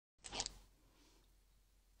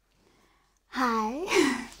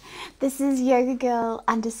This is Yoga Girl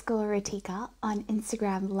underscore Ratika on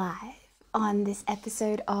Instagram Live on this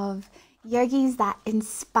episode of Yogis That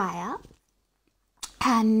Inspire.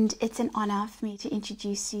 And it's an honor for me to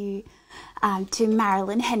introduce you to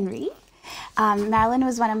Marylene Henry. Marylene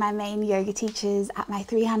was one of my main yoga teachers at my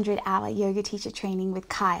 300-hour yoga teacher training with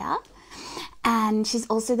Kaya. And she's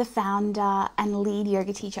also the founder and lead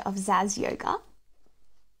yoga teacher of Zaz Yoga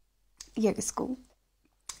School.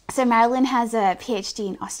 So Marylene has a PhD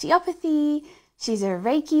in osteopathy. She's a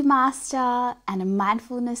Reiki Master and a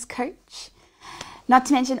mindfulness coach. Not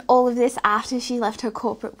to mention all of this after she left her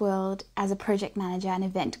corporate world as a project manager and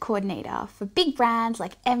event coordinator for big brands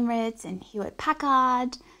like Emirates and Hewitt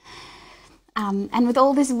Packard. And with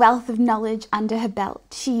all this wealth of knowledge under her belt,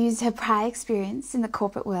 she used her prior experience in the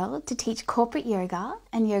corporate world to teach corporate yoga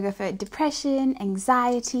and yoga for depression,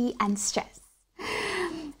 anxiety, and stress.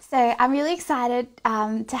 So I'm really excited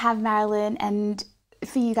to have Marylene and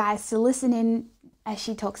for you guys to listen in as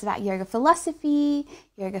she talks about yoga philosophy,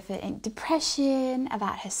 yoga for depression,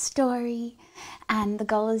 about her story. And the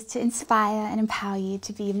goal is to inspire and empower you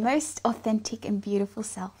to be your most authentic and beautiful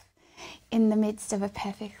self in the midst of a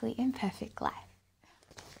perfectly imperfect life.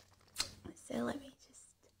 So let me just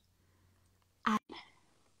add.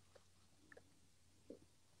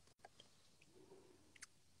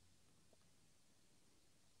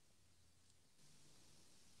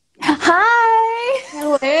 Hi!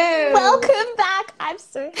 Hello! Welcome back! I'm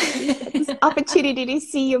so happy for this opportunity to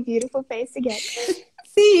see your beautiful face again.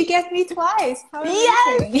 See, you get me twice. How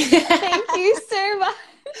amazing! Yes! Thank you so much.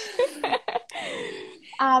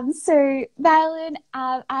 So, Marylene,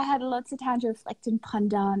 I had lots of time to reflect and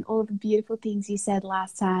ponder on all the beautiful things you said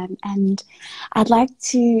last time, and I'd like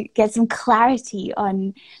to get some clarity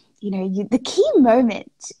on, the key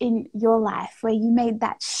moment in your life where you made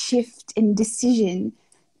that shift in decision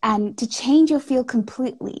and to change your field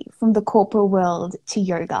completely from the corporate world to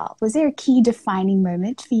yoga. Was there a key defining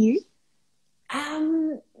moment for you?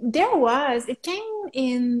 There was. It came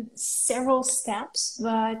in several steps,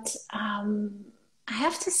 but I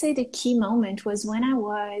have to say the key moment was when I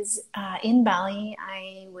was in Bali.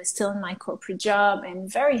 I was still in my corporate job and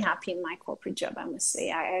very happy in my corporate job, I must say.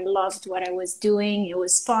 I loved what I was doing. It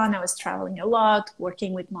was fun. I was traveling a lot,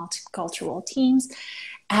 working with multicultural teams.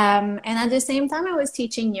 And at the same time, I was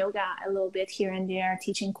teaching yoga a little bit here and there,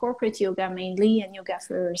 teaching corporate yoga mainly, and yoga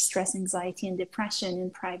for stress, anxiety, and depression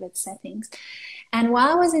in private settings. And while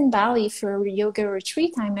I was in Bali for a yoga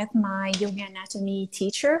retreat, I met my yoga anatomy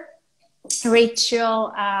teacher,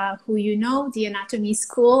 Rachel, who you know, the anatomy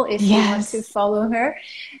school, if you want to follow her.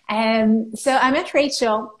 So I met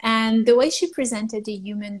Rachel, and the way she presented the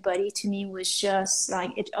human body to me was just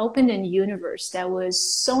like, it opened a universe that was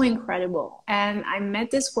so incredible. And I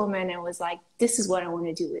met this woman and was like, this is what I want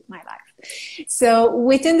to do with my life. So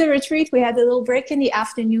within the retreat, we had a little break in the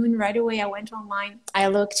afternoon. Right away, I went online. I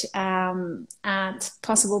looked at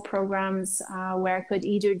possible programs where I could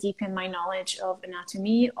either deepen my knowledge of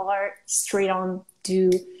anatomy or straight on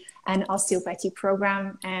do an osteopathy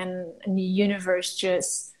program. And the universe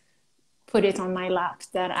just put it on my lap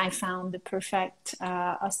that I found the perfect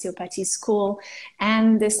osteopathy school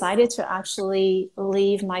and decided to actually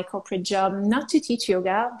leave my corporate job, not to teach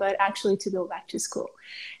yoga, but actually to go back to school.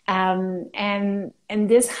 And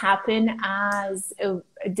this happened as a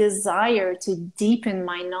desire to deepen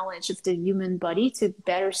my knowledge of the human body, to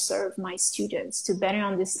better serve my students, to better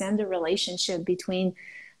understand the relationship between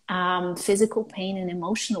physical pain and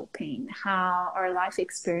emotional pain, how our life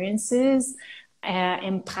experiences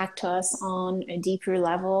impact us on a deeper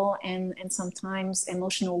level, and sometimes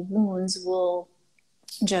emotional wounds will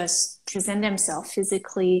just present themselves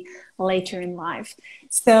physically later in life.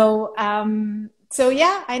 So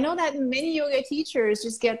yeah, I know that many yoga teachers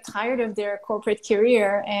just get tired of their corporate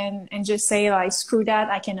career and just say like, screw that,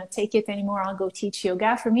 I cannot take it anymore, I'll go teach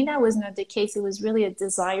yoga. For me, that was not the case. It was really a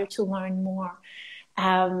desire to learn more.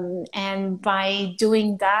 And by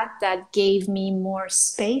doing that, that gave me more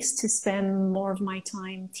space to spend more of my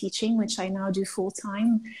time teaching, which I now do full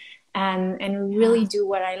time, and really do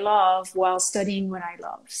what I love while studying what I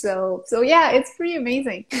love. So yeah, it's pretty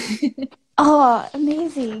amazing. Oh,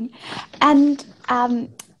 amazing. And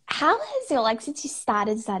how has since you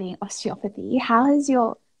started studying osteopathy, how has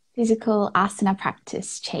your physical asana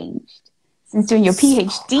practice changed? Since doing your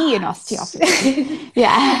PhD in osteopathy.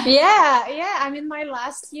 Yeah. I'm in my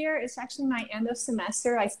last year. It's actually my end of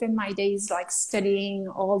semester. I spend my days like studying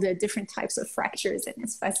all the different types of fractures, and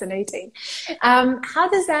it's fascinating. How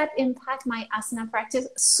does that impact my asana practice?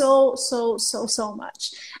 So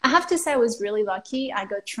much. I have to say I was really lucky. I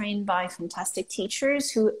got trained by fantastic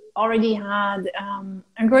teachers who already had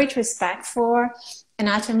a great respect for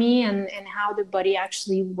anatomy and how the body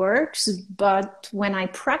actually works. But when I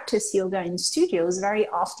practice yoga in studios, very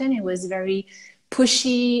often it was very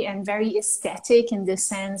pushy and very aesthetic, in the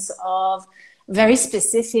sense of very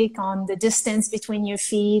specific on the distance between your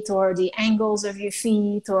feet or the angles of your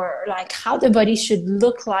feet, or like how the body should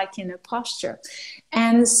look like in a posture.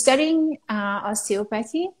 And studying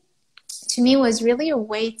osteopathy to me was really a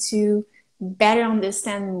way to better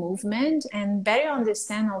understand movement and better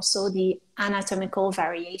understand also the anatomical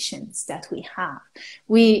variations that we have.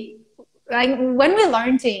 We, like, when we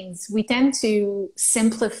learn things, we tend to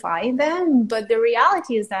simplify them, but the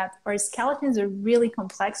reality is that our skeletons are really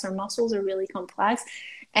complex, our muscles are really complex,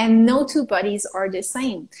 and no two bodies are the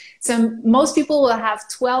same. So most people will have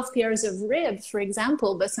 12 pairs of ribs, for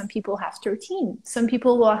example, but some people have 13. Some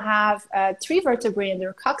people will have 3 vertebrae in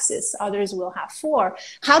their coccyx, others will have 4.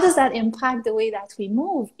 How does that impact the way that we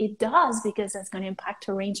move? It does, because that's going to impact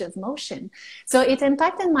our range of motion. So it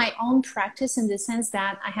impacted my own practice in the sense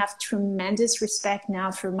that I have tremendous respect now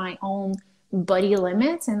for my own body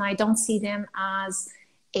limits, and I don't see them as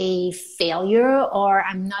a failure or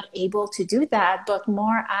I'm not able to do that, but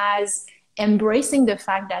more as embracing the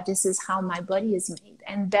fact that this is how my body is made,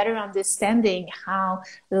 and better understanding how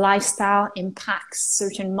lifestyle impacts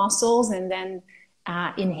certain muscles and then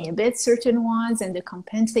inhibits certain ones, and the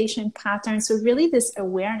compensation patterns. So really this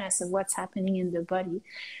awareness of what's happening in the body.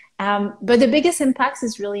 But the biggest impact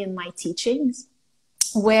is really in my teachings,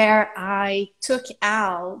 where I took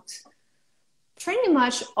out pretty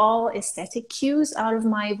much all aesthetic cues out of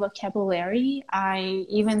my vocabulary. I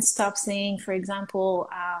even stopped saying, for example,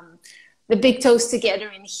 the big toes together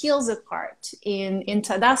and heels apart in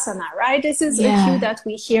Tadasana, right? This is a cue that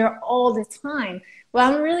we hear all the time.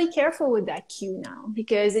 Well, I'm really careful with that cue now,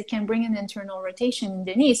 because it can bring an internal rotation in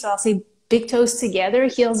the knee. So I'll say big toes together,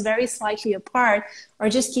 heels very slightly apart, or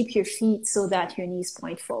just keep your feet so that your knees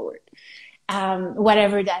point forward,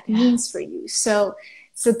 whatever that means for you. So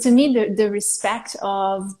to me, the respect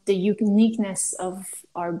of the uniqueness of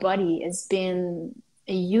our body has been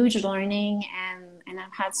a huge learning. And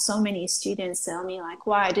I've had so many students tell me, like,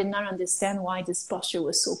 why I did not understand why this posture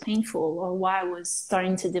was so painful, or why I was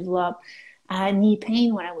starting to develop knee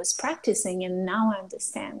pain when I was practicing. And now I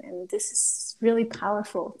understand. And this is really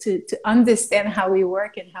powerful to understand how we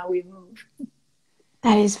work and how we move.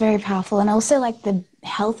 That is very powerful. And also, like, the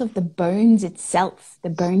health of the bones itself, the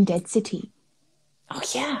bone density. Oh,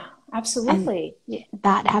 yeah, absolutely. And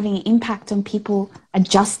that having an impact on people,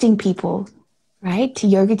 adjusting people, right? To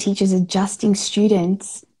yoga teachers adjusting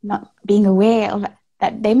students, not being aware of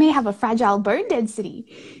that they may have a fragile bone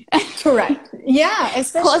density. Correct. Yeah,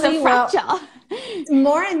 especially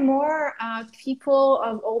more and more people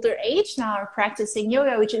of older age now are practicing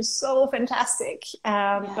yoga, which is so fantastic.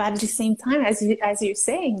 But at the same time, as you're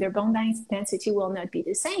saying, their bone density will not be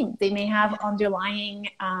the same. They may have underlying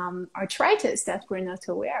arthritis that we're not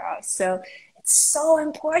aware of. So it's so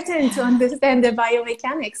important to understand the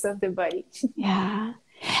biomechanics of the body. Yeah.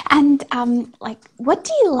 And like, what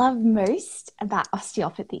do you love most about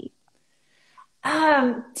osteopathy?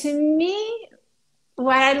 To me,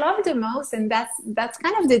 what I love the most, and that's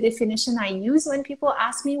kind of the definition I use when people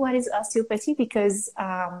ask me what is osteopathy, because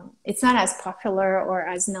it's not as popular or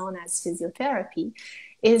as known as physiotherapy,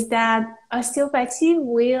 is that osteopathy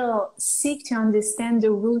will seek to understand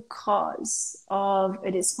the root cause of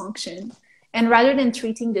a dysfunction. And rather than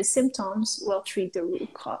treating the symptoms, we'll treat the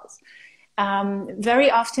root cause. Very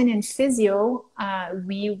often in physio,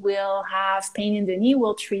 we will have pain in the knee,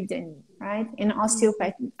 we'll treat the knee, right? In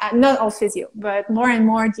osteopathy, not all physio, but more and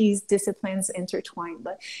more these disciplines intertwine.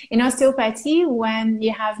 But in osteopathy, when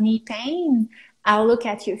you have knee pain, I'll look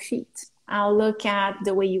at your feet. I'll look at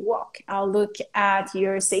the way you walk. I'll look at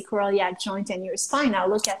your sacroiliac joint and your spine. I'll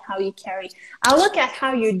look at how you carry. I'll look at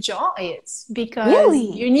how your jaw is, because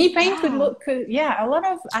your knee pain a lot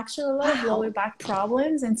of lower back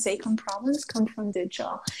problems and sacrum problems come from the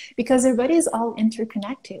jaw, because our body is all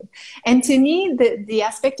interconnected. And to me, the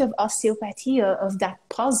aspect of osteopathy, of that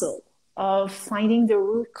puzzle of finding the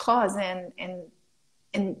root cause and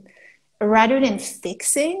rather than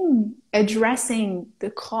fixing, addressing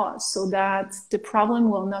the cause so that the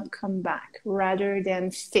problem will not come back, rather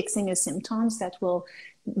than fixing a symptoms that will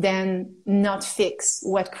then not fix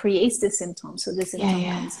what creates the symptom, so the symptom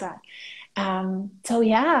comes back.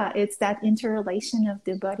 It's that interrelation of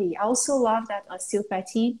the body. I also love that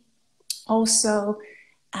osteopathy also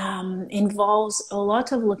involves a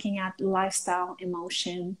lot of looking at lifestyle,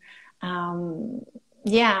 emotion.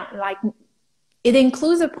 It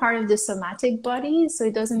includes a part of the somatic body, so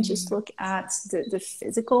it doesn't just look at the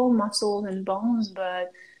physical muscles and bones,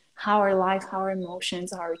 but how our life, how our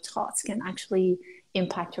emotions, how our thoughts can actually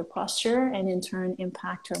impact your posture and in turn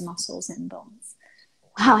impact your muscles and bones.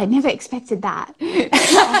 Wow, I never expected that. It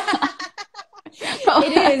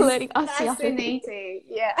is learning osteopathy. fascinating.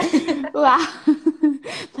 Yeah. Wow.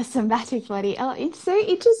 The somatic body. Oh, it's so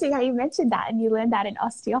interesting how you mentioned that and you learned that in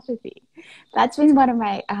osteopathy. That's been one of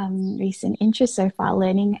my recent interests so far,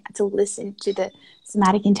 learning to listen to the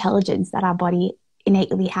somatic intelligence that our body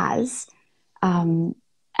innately has.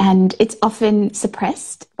 And it's often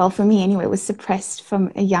suppressed. Well, for me anyway, it was suppressed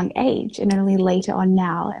from a young age. And only later on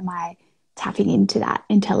now am I tapping into that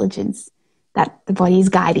intelligence that the body is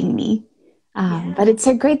guiding me. But it's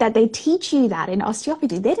so great that they teach you that in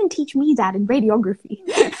osteopathy. They didn't teach me that in radiography.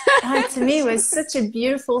 To me, it was such a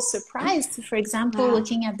beautiful surprise to, for example, Wow.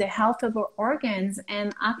 looking at the health of our organs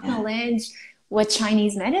and acknowledge what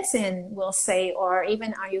Chinese medicine will say, or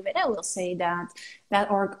even Ayurveda will say, that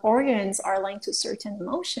our organs are linked to certain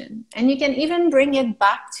emotion. And you can even bring it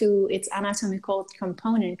back to its anatomical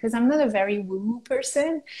component, because I'm not a very woo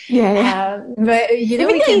person. But you know,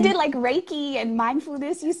 even though you did like Reiki and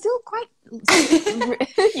mindfulness, you're still quite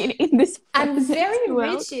in this. I'm very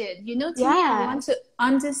rigid. You know, to me, I want to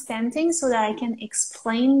understand things so that I can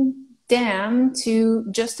explain them to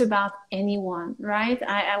just about anyone, right?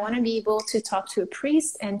 I want to be able to talk to a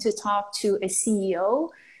priest and to talk to a CEO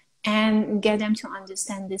and get them to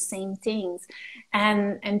understand the same things.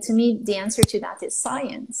 And to me, the answer to that is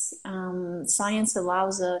science. Science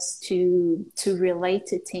allows us to relate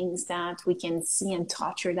to things that we can see and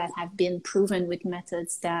touch, or that have been proven with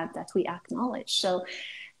methods that we acknowledge. So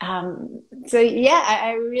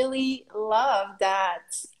I really love that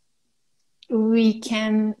we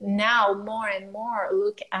can now more and more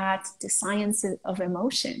look at the science of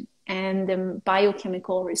emotion and the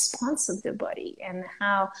biochemical response of the body, and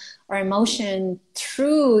how our emotion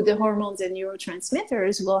through the hormones and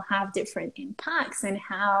neurotransmitters will have different impacts, and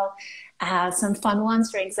how some fun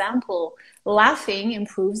ones, for example, laughing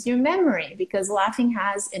improves your memory, because laughing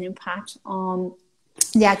has an impact on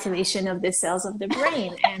the activation of the cells of the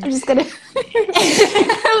brain. And I'm just gonna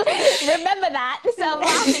remember that. So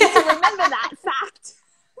laughing to remember that fact.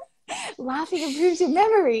 Laughing improves your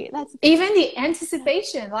memory. That's even the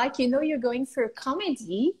anticipation, like, you know, you're going for a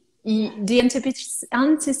comedy, the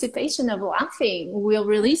anticipation of laughing will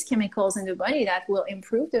release chemicals in the body that will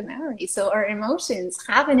improve the memory. So our emotions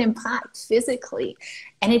have an impact physically,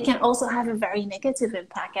 and it can also have a very negative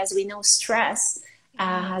impact. As we know, stress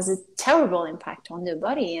has a terrible impact on the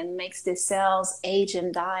body and makes the cells age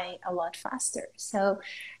and die a lot faster. So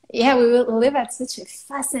yeah, we will live at such a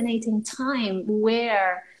fascinating time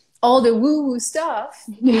where all the woo-woo stuff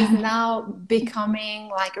is now becoming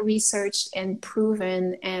like researched and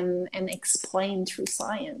proven and explained through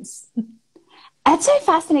science. That's so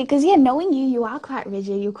fascinating, because knowing you are quite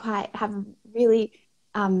rigid. You have a really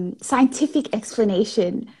scientific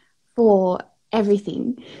explanation for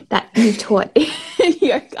everything that you've taught in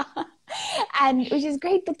yoga, and which is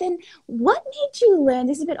great. But then, what made you learn?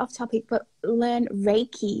 This is a bit off topic, but learn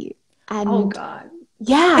Reiki. And oh God.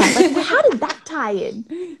 Yeah, like how did that tie in?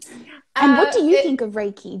 And what do you think of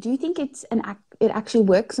Reiki? Do you think it actually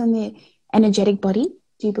works on the energetic body?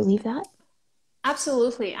 Do you believe that?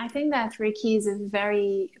 Absolutely. I think that Reiki is a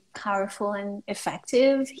very powerful and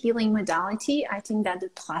effective healing modality. I think that the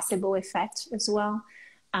placebo effect as well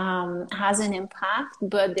has an impact,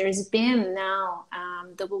 but there's been now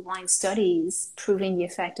double-blind studies proving the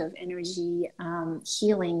effect of energy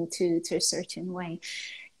healing to a certain way.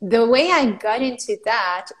 The way I got into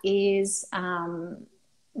that is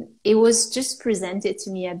it was just presented to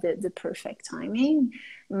me at the perfect timing.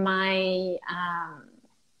 My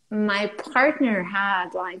partner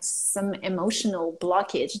had like some emotional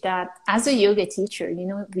blockage that, as a yoga teacher, you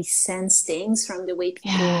know, we sense things from the way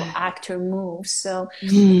people act or move. So,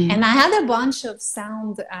 and I had a bunch of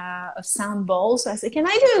sound bowls. So I said, can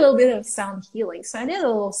I do a little bit of sound healing? So I did a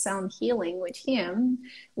little sound healing with him,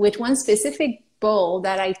 with one specific bowl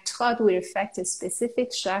that I thought would affect a specific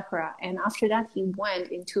chakra. And after that, he went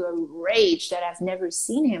into a rage that I've never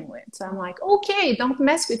seen him with. So I'm like, okay, don't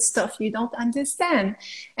mess with stuff you don't understand.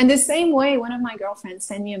 And the same way, one of my girlfriends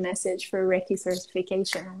sent me a message for Reiki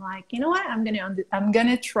certification. I'm like, you know what? I'm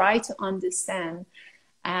gonna try to understand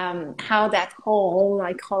how that whole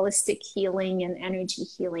like holistic healing and energy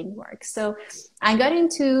healing works. So I got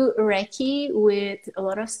into Reiki with a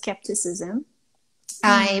lot of skepticism.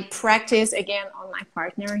 I practice again on my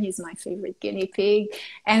partner. He's my favorite guinea pig,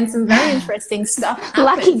 and some very interesting stuff happened.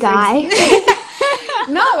 Lucky guy.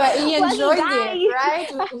 No, but he enjoyed it, right?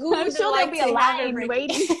 Who I'm sure there'll be a line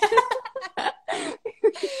waiting.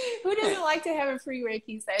 Who doesn't like to have a free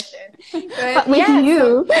Reiki session? But with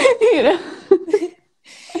you, you know.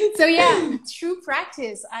 So yeah, through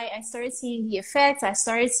practice, I started seeing the effects. I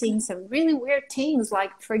started seeing some really weird things,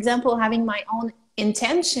 like, for example, having my own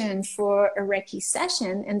intention for a Reiki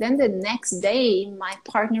session, and then the next day, my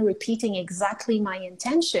partner repeating exactly my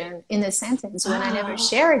intention in a sentence when I never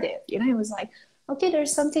shared it. You know, it was like, okay,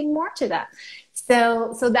 there's something more to that.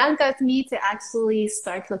 So that got me to actually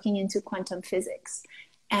start looking into quantum physics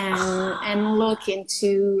and look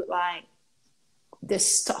into like the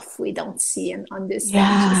stuff we don't see and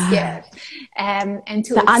understand just yet, and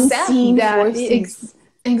to the accept unseen that forces.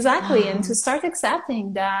 exactly, and to start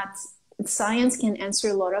accepting that science can answer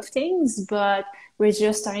a lot of things, but we're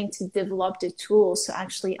just starting to develop the tools to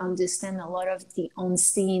actually understand a lot of the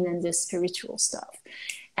unseen and the spiritual stuff.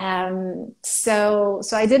 So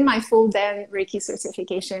I did my full then Reiki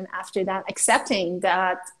certification after that, accepting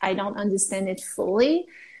that I don't understand it fully,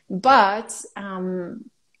 but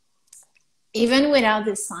even without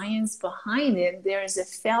the science behind it, there's a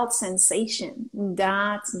felt sensation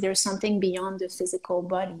that there's something beyond the physical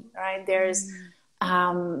body, right?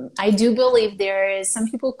 I do believe there is, some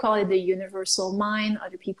people call it the universal mind,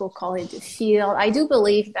 other people call it the field. I do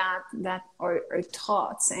believe that our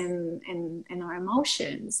thoughts and our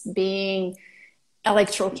emotions, being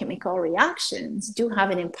electrochemical reactions, do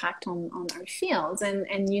have an impact on our fields.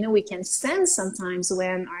 And you know, we can sense sometimes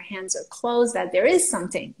when our hands are closed that there is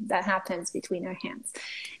something that happens between our hands.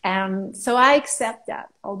 So I accept that,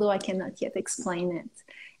 although I cannot yet explain it.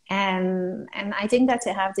 And I think that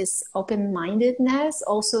to have this open-mindedness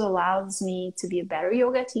also allows me to be a better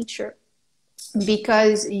yoga teacher,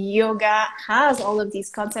 because yoga has all of these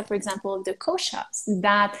concepts, for example, of the koshas,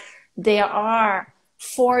 that there are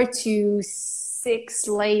 4 to 6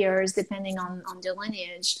 layers depending on the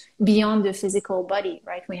lineage beyond the physical body,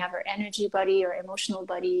 right? We have our energy body, our emotional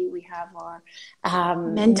body, we have our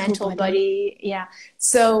mental body. Yeah.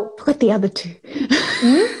 So I forgot the other two.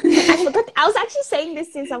 I forgot. I was actually saying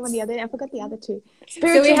this to someone the other day. I forgot the other two.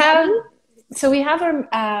 Spiritual body. So we have our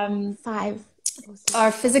 5.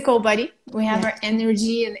 Our physical body. We have our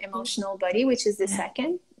energy and emotional body, which is the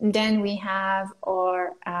second. And then we have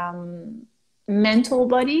our mental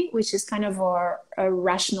body, which is kind of our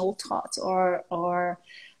rational thought or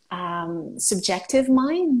subjective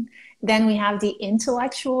mind. Then we have the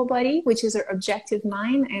intellectual body, which is our objective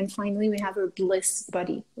mind. And finally, we have our bliss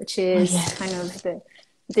body, which is kind of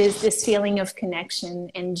this feeling of connection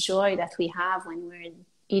and joy that we have when we're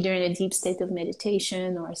either in a deep state of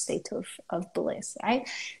meditation or a state of bliss, right?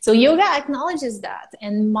 So yoga acknowledges that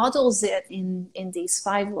and models it in these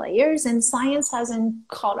 5 layers, and science hasn't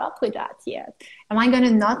caught up with that yet. Am I going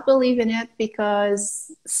to not believe in it because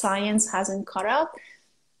science hasn't caught up?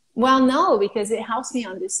 Well, no, because it helps me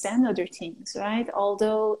understand other things, right?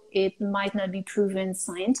 Although it might not be proven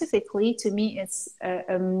scientifically, to me, it's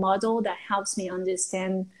a model that helps me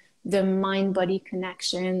understand the mind-body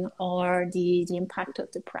connection or the impact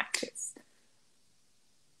of the practice.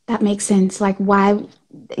 That makes sense. Like why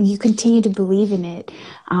you continue to believe in it,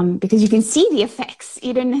 because you can see the effects,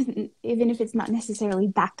 even if it's not necessarily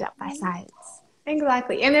backed up by science.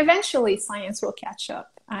 Exactly. And eventually science will catch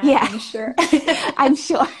up. I'm sure. I'm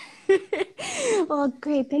sure. Well,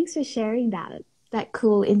 great. Thanks for sharing that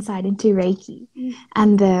cool insight into Reiki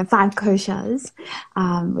and the 5 koshas,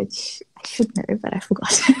 which I should know, but I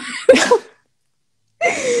forgot.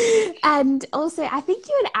 And also, I think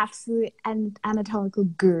you're an absolute anatomical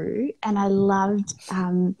guru, and I loved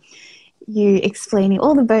you explaining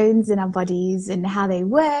all the bones in our bodies and how they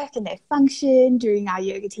work and their function during our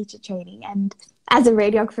yoga teacher training. And as a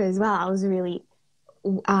radiographer as well, I was really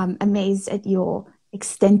amazed at your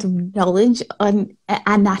extent of knowledge on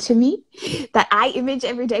anatomy that I image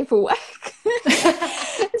every day for work.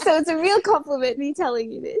 So it's a real compliment me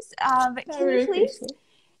telling you this. But can you please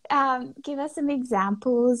give us some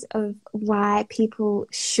examples of why people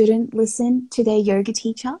shouldn't listen to their yoga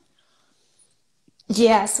teacher?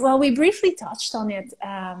 Yes, well, we briefly touched on it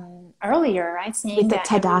earlier, right? Saying with the that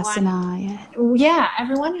Tadasana,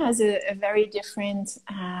 everyone has a very different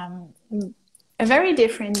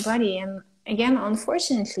body, and again,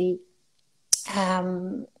 unfortunately,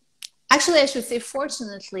 actually, I should say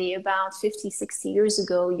fortunately, about 50, 60 years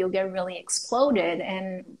ago, yoga really exploded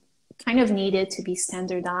and kind of needed to be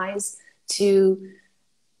standardized to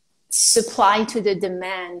supply to the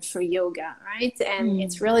demand for yoga, right? And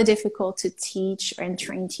it's really difficult to teach and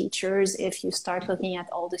train teachers if you start looking at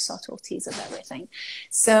all the subtleties of everything.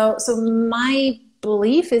 So my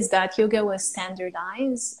belief is that yoga was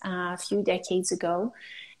standardized a few decades ago,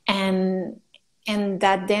 and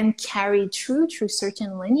that then carried through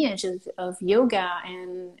certain lineages of yoga,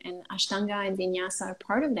 and Ashtanga and Vinyasa are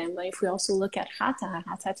part of them. But if we also look at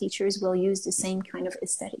Hatha teachers will use the same kind of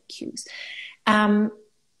aesthetic cues.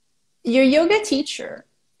 Your yoga teacher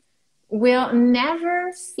will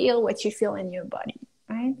never feel what you feel in your body,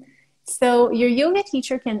 right? So your yoga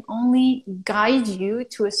teacher can only guide you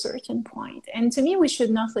to a certain point. And to me, we should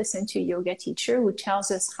not listen to a yoga teacher who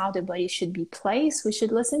tells us how the body should be placed. We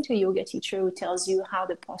should listen to a yoga teacher who tells you how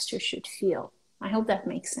the posture should feel. I hope that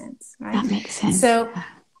makes sense, right? That makes sense. So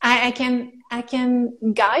I can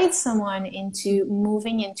guide someone into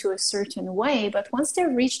moving into a certain way, but once they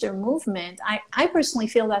reach their movement, I personally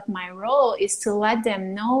feel that my role is to let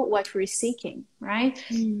them know what we're seeking, right?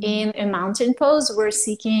 In a mountain pose, we're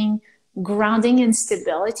seeking grounding and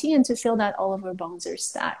stability, and to feel that all of our bones are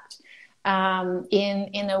stacked.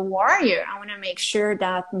 In a warrior, I want to make sure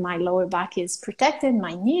that my lower back is protected,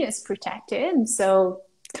 my knee is protected, so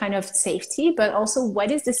kind of safety, but also what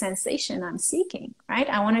is the sensation I'm seeking, right?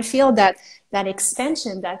 I want to feel that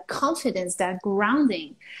expansion, that confidence, that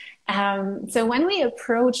grounding. So when we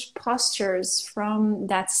approach postures from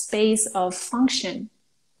that space of function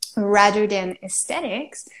rather than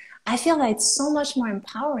aesthetics, I feel that it's so much more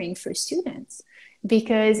empowering for students,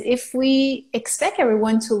 because if we expect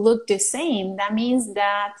everyone to look the same, that means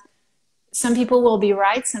that some people will be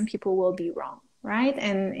right, some people will be wrong. Right?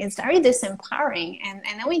 And it's very disempowering. And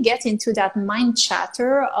then we get into that mind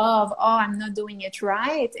chatter of, oh, I'm not doing it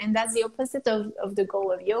right. And that's the opposite of the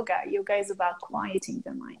goal of yoga. Yoga is about quieting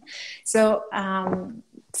the mind. So,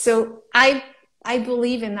 so I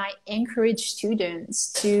believe, and I encourage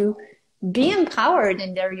students to be empowered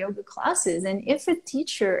in their yoga classes. And if a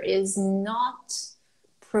teacher is not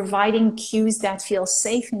providing cues that feel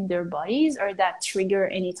safe in their bodies or that trigger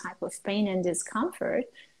any type of pain and discomfort,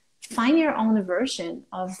 find your own version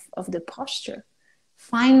of the posture.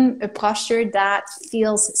 Find a posture that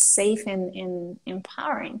feels safe and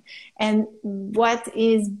empowering. And what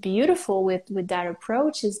is beautiful with that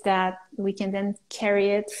approach is that we can then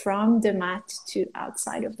carry it from the mat to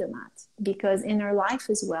outside of the mat, because in our life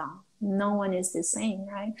as well, no one is the same,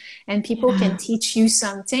 right? And people can teach you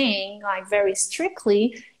something like very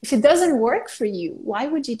strictly. If it doesn't work for you, why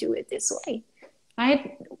would you do it this way?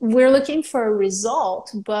 Right? We're looking for a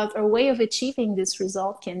result, but our way of achieving this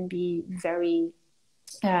result can be very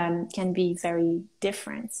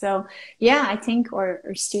different. So yeah, I think our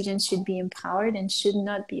students should be empowered and should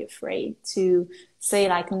not be afraid to say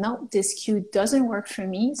like, no, this cue doesn't work for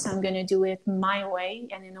me, so I'm going to do it my way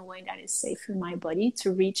and in a way that is safe for my body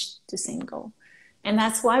to reach the same goal. And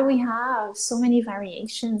that's why we have so many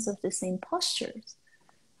variations of the same postures.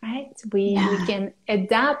 Right? We can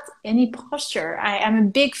adapt any posture. I'm a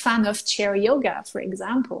big fan of chair yoga, for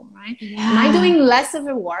example, right? Am I doing less of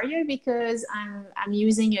a warrior because I'm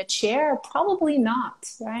using a chair? Probably not,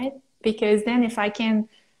 right? Because then if I can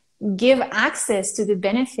give access to the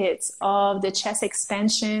benefits of the chest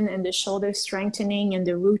expansion and the shoulder strengthening and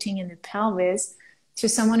the rooting in the pelvis to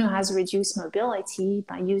someone who has reduced mobility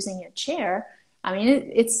by using a chair, I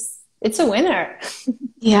mean, it's a winner.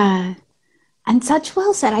 Yeah. And such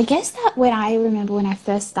well said. I guess that when I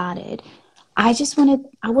first started, I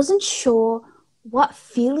wasn't sure what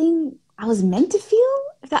feeling I was meant to feel,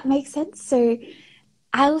 if that makes sense. So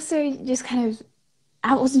I also just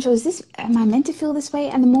I wasn't sure, am I meant to feel this way?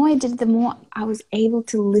 And the more I did, the more I was able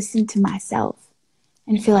to listen to myself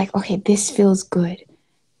and feel like, okay, this feels good.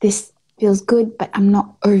 This feels good, but I'm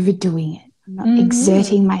not overdoing it. I'm not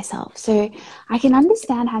exerting myself. So I can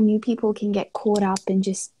understand how new people can get caught up and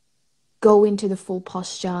just go into the full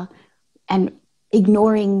posture and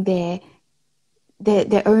ignoring their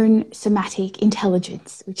own somatic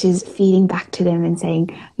intelligence, which is feeding back to them and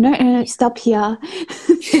saying, no, stop here.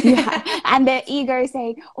 And their ego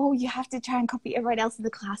saying, oh, you have to try and copy everyone else in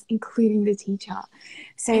the class, including the teacher.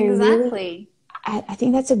 So exactly. Really, I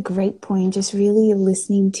think that's a great point, just really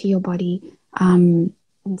listening to your body and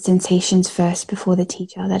sensations first before the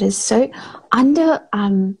teacher. That is so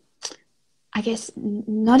I guess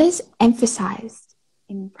not as emphasized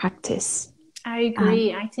in practice. I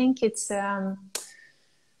agree. I think it's a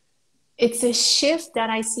shift that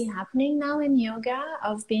I see happening now in yoga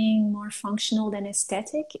of being more functional than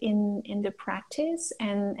aesthetic in the practice,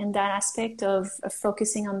 and that aspect of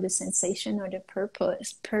focusing on the sensation or the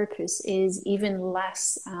purpose is even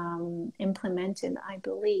less implemented, I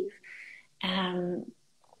believe.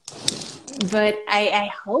 But I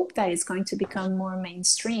hope that it's going to become more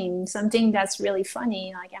mainstream. Something that's really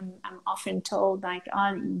funny, like I'm often told, like,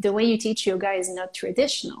 the way you teach yoga is not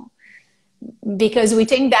traditional. because we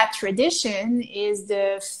think that tradition is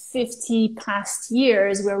the 50 past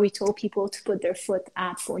years where we told people to put their foot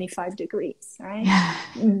at 45 degrees, right? Yeah.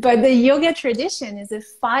 But the yoga tradition is a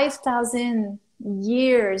 5,000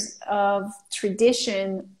 years of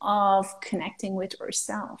tradition of connecting with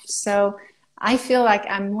ourselves. So I feel like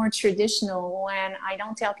I'm more traditional when I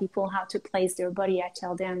don't tell people how to place their body. I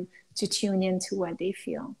tell them to tune into what they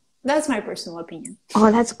feel. That's my personal opinion.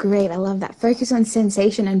 Oh, that's great. I love that. Focus on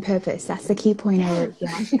sensation and purpose. That's the key point I wrote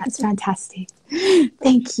here. That's fantastic.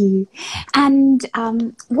 Thank you. And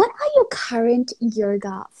what are your current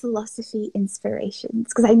yoga philosophy inspirations?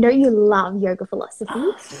 Because I know you love yoga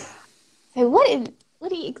philosophy. So what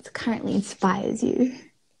currently inspires you?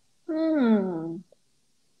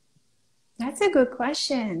 That's a good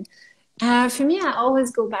question. For me, I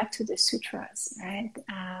always go back to the sutras, right?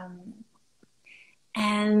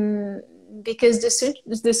 And because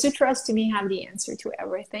the sutras to me have the answer to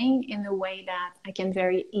everything in a way that I can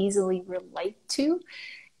very easily relate to.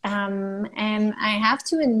 And I have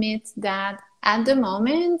to admit that at the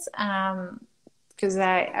moment, because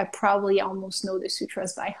I probably almost know the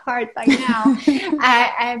sutras by heart by now,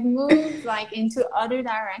 I've moved like into other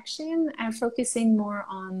direction and focusing more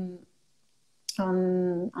on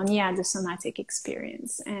the somatic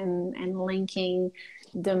experience and linking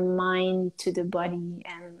the mind to the body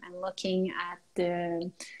and looking at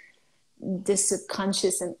the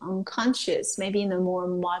subconscious and unconscious, maybe in a more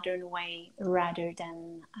modern way rather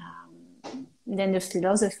than the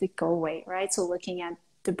philosophical way, right? So looking at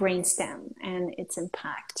the brainstem and its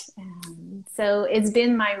impact. So it's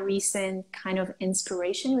been my recent kind of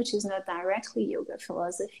inspiration, which is not directly yoga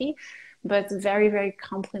philosophy, but very, very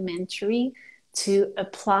complementary to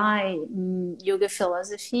apply yoga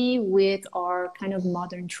philosophy with our kind of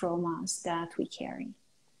modern traumas that we carry.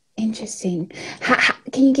 Interesting.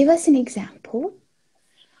 Can you give us an example?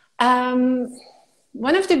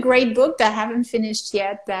 One of the great books that I haven't finished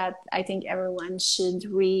yet that I think everyone should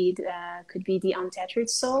read could be The Untethered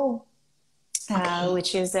Soul,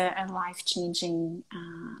 which is a life-changing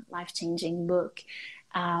book.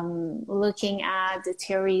 Looking at the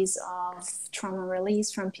theories of trauma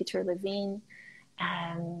release from Peter Levine.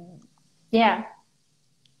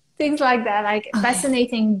 Things like that, like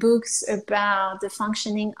fascinating books about the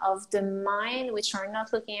functioning of the mind, which are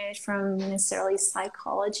not looking at it from necessarily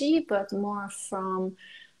psychology, but more from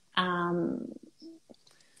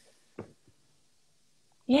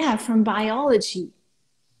from biology,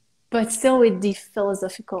 but still with the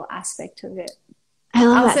philosophical aspect of it.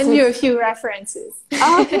 I'll send you a few references.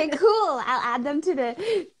 Okay, cool. I'll add them to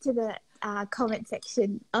the comment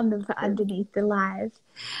section underneath the live.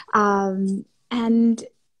 And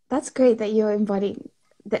that's great that you're embodying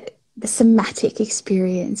the somatic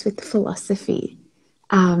experience with the philosophy.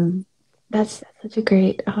 That's such a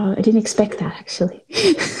great. I didn't expect that actually.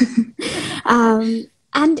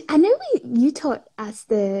 And I know you taught us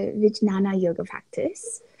the Vijnana yoga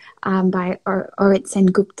practice by Oritz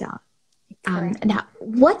and Gupta. Now,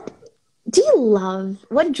 what do you love?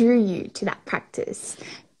 What drew you to that practice?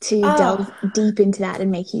 To delve deep into that and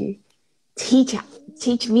make you teach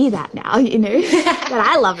me that now, that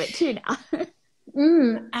I love it too now.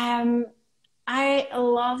 I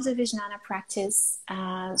love the Vijnana practice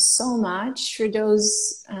so much. For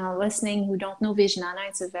those listening who don't know Vijnana,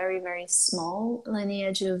 it's a very, very small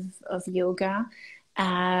lineage of yoga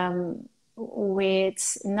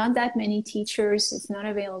with not that many teachers. It's not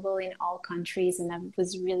available in all countries, and I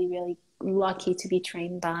was really, really lucky to be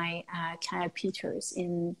trained by Kaya Peters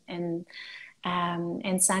and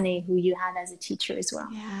Sane, who you had as a teacher as well.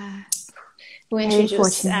 Yeah. Who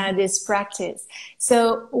introduced this practice.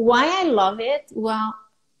 So why I love it? Well,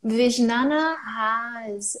 Vijnana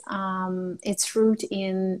has its root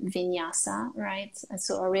in Vinyasa, right?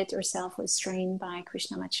 So Orit herself was trained by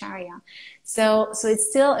Krishnamacharya. So it's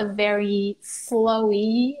still a very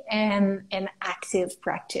flowy and active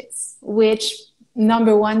practice, which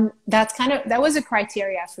number one, that was a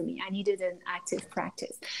criteria for me. I needed an active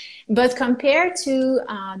practice. But compared to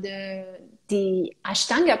the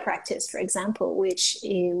Ashtanga practice, for example, which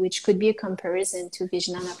could be a comparison to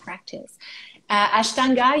Vijnana practice.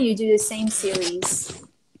 Ashtanga, you do the same series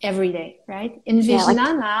every day, right? In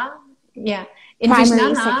Vijnana,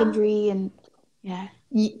 primary, secondary, and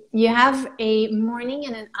you have a morning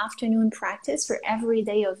and an afternoon practice for every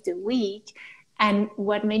day of the week. And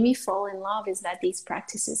what made me fall in love is that these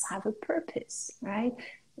practices have a purpose, right?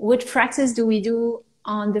 What practice do we do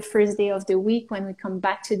on the first day of the week when we come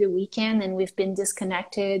back to the weekend and we've been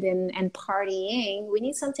disconnected and partying? We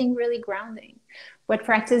need something really grounding. what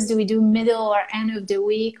practice do we do middle or end of the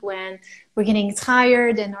week when we're getting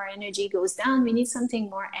tired and our energy goes down. We need something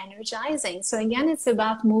more energizing. So again, it's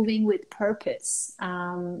about moving with purpose,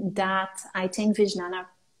 that I think Vijnana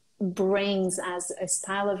brings as a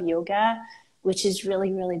style of yoga, which is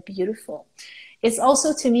really, really beautiful. It's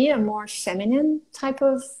also, to me, a more feminine type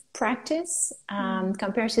of practice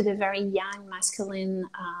compared to the very yang, masculine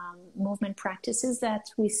movement practices that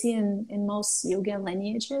we see in most yoga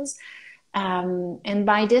lineages. And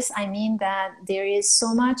by this, I mean that there is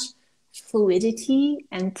so much fluidity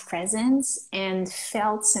and presence and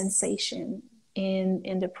felt sensation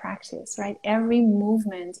in the practice, right? Every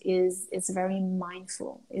movement is very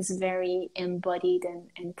mindful, is very embodied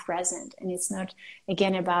and present. And it's not,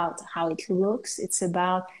 again, about how it looks. It's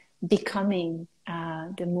about becoming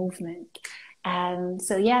the movement. And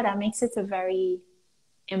so, yeah, that makes it a very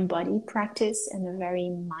embodied practice and a very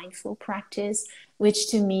mindful practice, which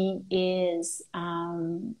to me is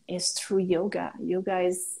true yoga. Yoga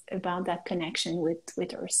is about that connection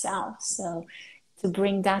with ourselves. So to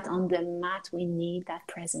bring that on the mat, we need that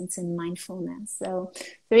presence and mindfulness. So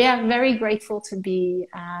yeah, I'm very grateful to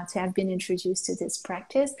have been introduced to this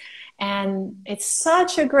practice. And it's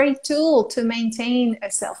such a great tool to maintain a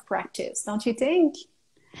self-practice, don't you think?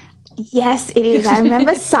 Yes, it is. I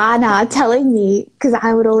remember Sana telling me, because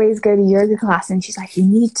I would always go to yoga class, and she's like, you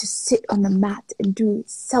need to sit on the mat and do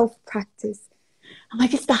self-practice. I'm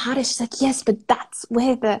like, it's the hardest. She's like, yes, but that's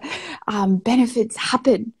where the benefits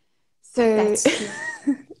happen. So That's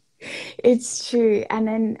true. it's true. And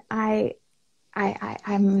then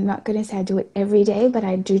I'm not going to say I do it every day, but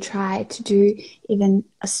I do try to do even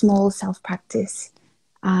a small self-practice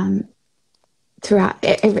throughout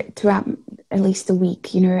at least the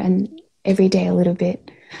week, and every day a little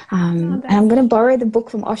bit. And I'm going to borrow the book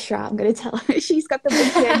from Osha. I'm going to tell her she's got the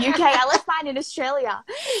book here in UK. I left mine in Australia.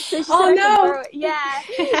 So she said I could borrow it. Yeah,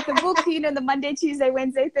 the book, the Monday, Tuesday,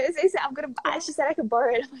 Wednesday, Thursday. So I'm going to. She said I could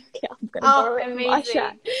borrow it. I'm like, okay, I'm going to borrow it from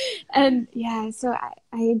Osha. And yeah, so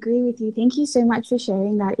I agree with you. Thank you so much for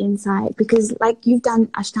sharing that insight, because like you've done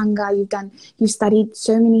Ashtanga, you've studied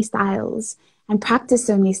so many styles and practice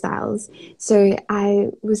so many styles. So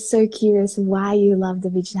I was so curious why you love the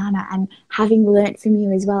Vijnana, and having learnt from you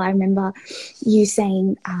as well. I remember you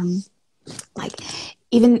saying, like,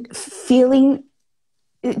 even feeling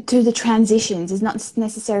through the transitions is not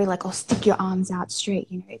necessarily like, oh, stick your arms out straight.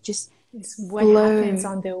 It just it's what happens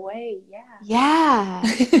on the way. Yeah.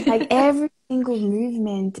 Like every single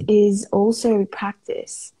movement is also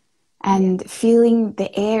practice, and feeling the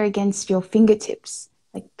air against your fingertips,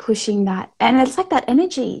 like pushing that, and it's like that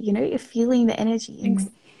energy, you're feeling the energy in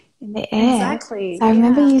the air. Exactly. So I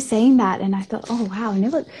remember you saying that, and I thought, oh wow, I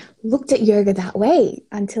never looked at yoga that way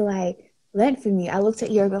until I learned from you. I looked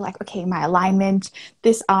at yoga like, okay, my alignment,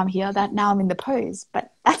 this arm here, that, now I'm in the pose,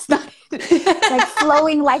 but that's not it. Like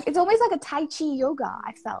flowing, like it's almost like a Tai Chi yoga,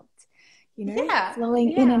 I felt,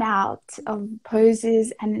 flowing in and out of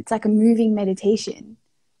poses, and it's like a moving meditation.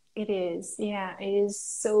 It is, yeah. It is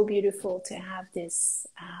so beautiful to have this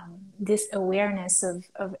this awareness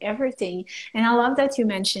of everything. And I love that you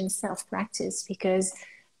mentioned self-practice, because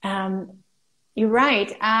you're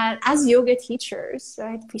right. As yoga teachers,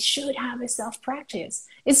 right, we should have a self-practice.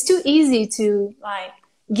 It's too easy to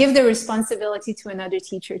give the responsibility to another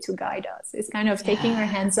teacher to guide us. It's kind of taking our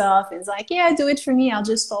hands off. It's like, yeah, do it for me. I'll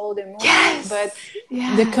just follow the movement. Yes. But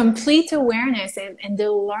the complete awareness and the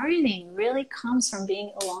learning really comes from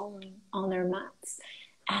being alone on our mats.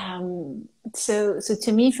 So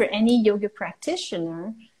to me, for any yoga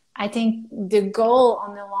practitioner, I think the goal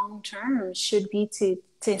on the long term should be to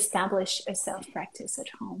establish a self-practice at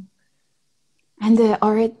home. And the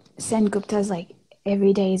Orit Sen Gupta's like,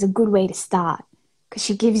 every day is a good way to start, because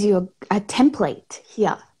she gives you a template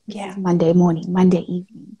here. Yeah. Monday morning, Monday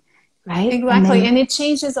evening, right? Exactly. And it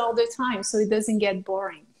changes all the time, so it doesn't get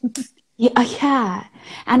boring. Yeah.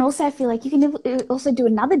 And also I feel like you can also do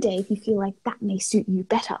another day if you feel like that may suit you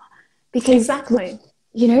better. Because exactly.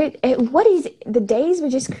 What is the days were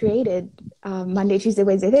just created Monday, Tuesday,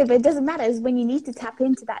 Wednesday, Thursday, but it doesn't matter. It's when you need to tap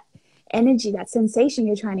into that energy, that sensation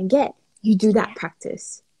you're trying to get, you do that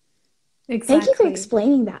practice. Exactly. Thank you for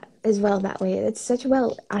explaining that as well that way. It's such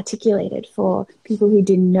well articulated for people who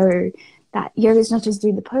didn't know that yoga is not just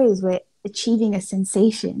doing the pose, we're achieving a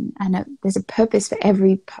sensation, and there's a purpose for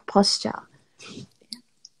every posture.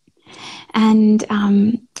 And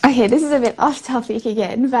okay, this is a bit off topic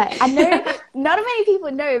again, but I know not many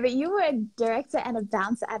people know, but you were a director and a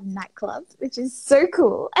bouncer at a nightclub, which is so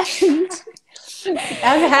cool. And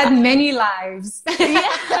I've had many lives.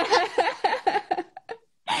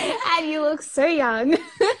 And you look so young.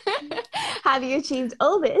 Have you achieved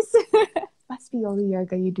all this? Must must be all the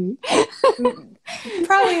yoga you do.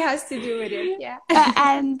 Probably has to do with it, yeah.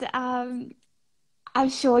 And I'm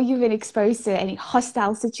sure you've been exposed to any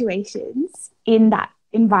hostile situations in that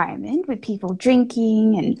environment with people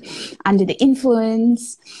drinking and under the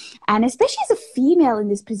influence. And especially as a female in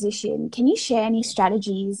this position, can you share any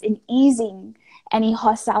strategies in easing any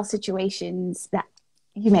hostile situations that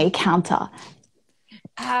you may encounter?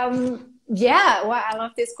 Yeah, well, I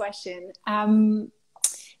love this question.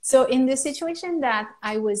 So in the situation that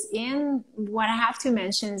I was in, what I have to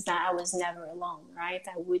mention is that I was never alone, right?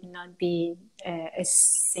 I would not be a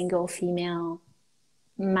single female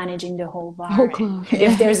managing the whole bar.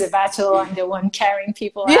 If there's a battle, I'm the one carrying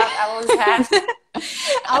people out. I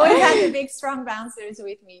always had the big, strong bouncers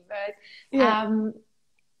with me. But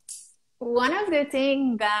one of the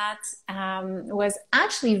things that was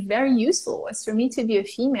actually very useful was for me to be a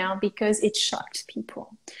female because it shocked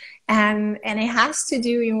people. And it has to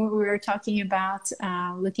do, we were talking about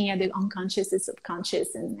looking at the unconscious, the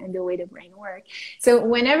subconscious, and the way the brain works. So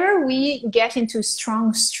whenever we get into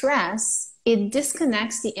strong stress, it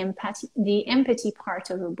disconnects the empathy part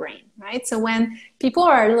of the brain, right? So when people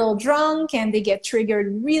are a little drunk and they get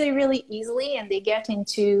triggered really, really easily and they get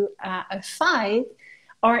into a fight,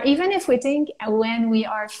 or even if we think when we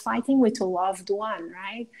are fighting with a loved one,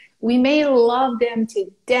 right? We may love them to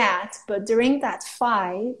death, but during that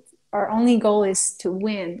fight, our only goal is to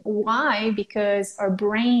win. Why? Because our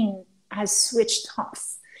brain has switched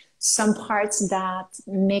off some parts that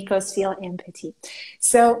make us feel empathy.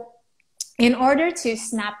 So in order to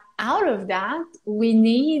snap out of that, we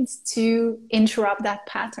need to interrupt that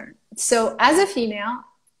pattern. So as a female,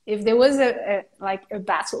 if there was a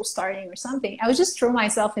battle starting or something, I would just throw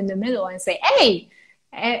myself in the middle and say, hey,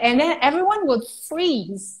 and then everyone would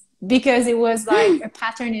freeze because it was like a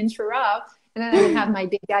pattern interrupt. And then I would have my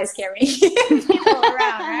big guys carrying people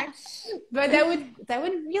around, right? But that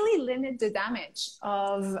would really limit the damage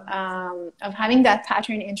of having that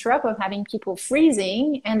pattern interrupt, of having people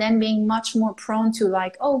freezing, and then being much more prone to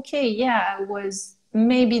like, okay, yeah, I was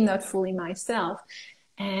maybe not fully myself,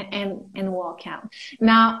 and walk out.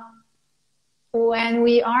 Now, when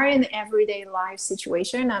we are in everyday life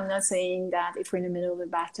situation, I'm not saying that if we're in the middle of a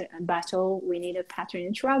battle, we need a pattern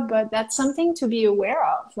interrupt, but that's something to be aware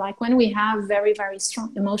of. Like when we have very, very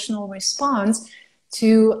strong emotional response,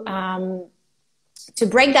 to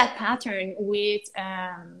break that pattern with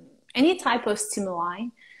any type of stimuli.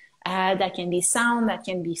 That can be sound, that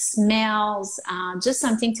can be smells, just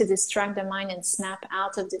something to distract the mind and snap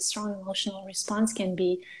out of this strong emotional response can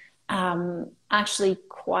be actually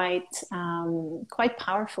quite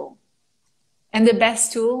powerful. And the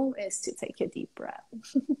best tool is to take a deep breath.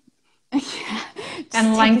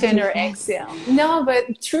 And lengthen our exhale. No,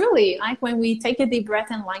 but truly, like when we take a deep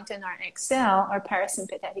breath and lengthen our exhale, our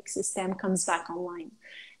parasympathetic system comes back online.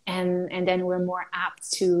 And then we're more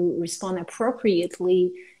apt to respond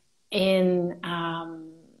appropriately in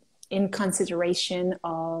consideration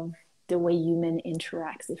of the way human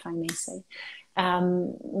interacts, if I may say.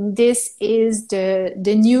 This is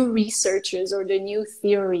the new researchers or the new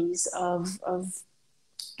theories of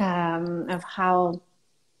how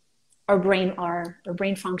our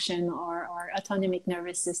brain function or our autonomic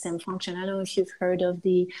nervous system function. I don't know if you've heard of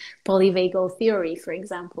the polyvagal theory, for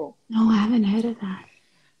example. No, I haven't heard of that.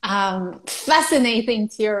 Fascinating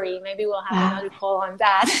theory. Maybe we'll have another call on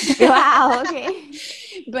that. Wow, okay.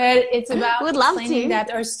 But it's about explaining that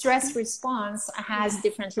our stress response has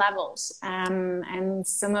different levels. And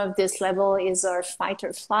some of this level is our fight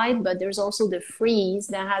or flight, but there's also the freeze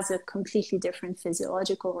that has a completely different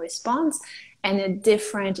physiological response and a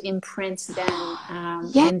different imprint than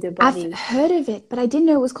in the body. I've heard of it, but I didn't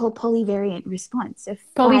know it was called polyvariant response. So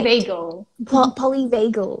polyvagal.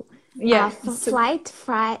 Polyvagal. Yeah. Flight,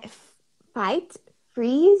 fight,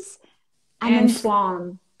 freeze, and then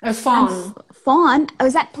fawn. Fawn. Fawn. Oh,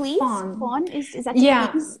 is that please? Fawn. Is that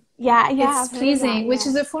please? Yeah. It's pleasing, which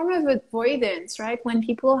is a form of avoidance, right? When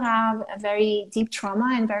people have a very deep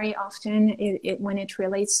trauma, and very often when it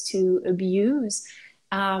relates to abuse,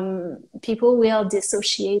 people will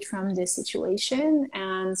dissociate from the situation,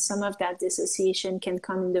 and some of that dissociation can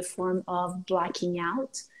come in the form of blacking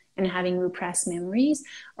out and having repressed memories,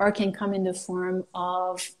 or can come in the form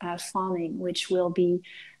of fawning, which will be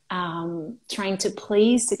trying to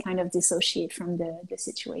please, to kind of dissociate from the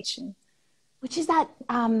situation. Which is that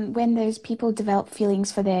when those people develop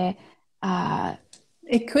feelings for their...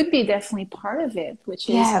 It could be definitely part of it, which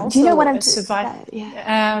is also do you know what I'm I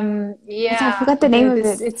forgot the name of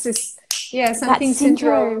it. It's something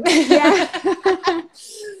syndrome. Yeah.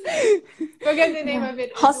 Forget the name of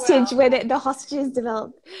it. Hostage, where the hostages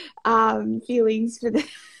develop feelings for the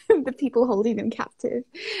the people holding them captive.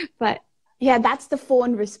 But yeah, that's the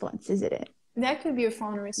fawn response, isn't it? That could be a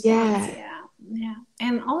fawn response. Yeah. Yeah. Yeah.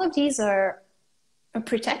 And all of these are a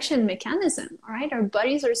protection mechanism, right? Our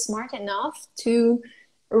bodies are smart enough to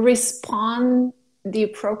respond the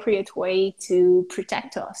appropriate way to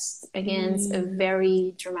protect us against a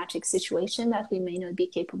very dramatic situation that we may not be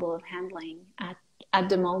capable of handling at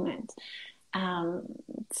the moment.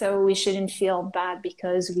 So we shouldn't feel bad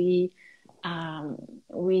because we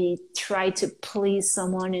try to please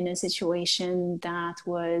someone in a situation that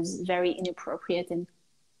was very inappropriate and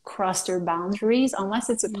crossed their boundaries, unless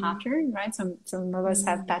it's a pattern, right? Some of us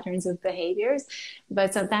have patterns of behaviors,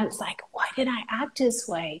 but sometimes it's like, why did I act this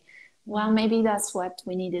way? Well, maybe that's what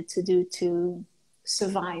we needed to do to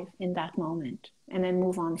survive in that moment, and then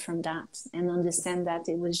move on from that and understand that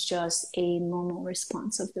it was just a normal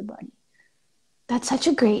response of the body. That's such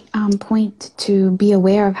a great point, to be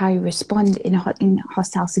aware of how you respond in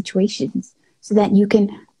hostile situations, so that you can,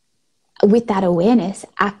 with that awareness,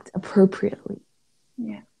 act appropriately.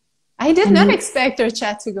 Yeah. I did not expect our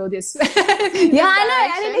chat to go this way. Yeah, I know.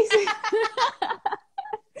 I didn't expect.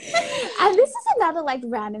 And this is another like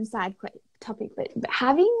random side topic, but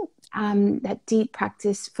having that deep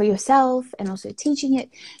practice for yourself and also teaching it,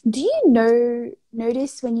 do you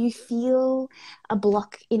notice when you feel a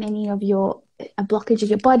block in a blockage of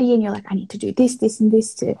your body, and you're like, I need to do this, this, and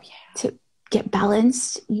this to get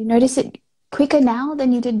balanced? You notice it quicker now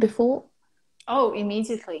than you did before? Oh,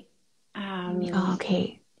 immediately.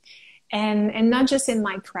 Okay. And not just in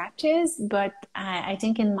my practice, but I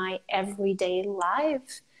think in my everyday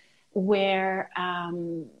life, where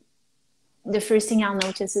the first thing I'll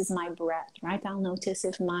notice is my breath, right? I'll notice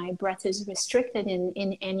if my breath is restricted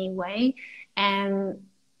in any way, and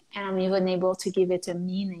I'm even able to give it a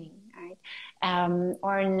meaning, right?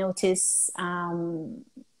 Or notice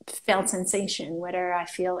felt sensation, whether I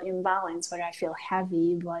feel imbalanced, whether I feel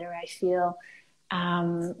heavy, whether I feel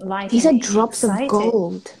light. These are drops of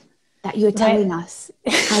gold that you're telling us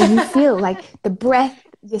how you feel, like the breath,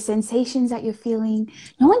 the sensations that you're feeling.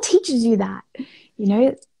 No one teaches you that,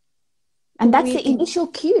 and that's the initial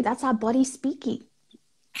cue. That's our body speaking.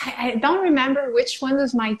 I don't remember which one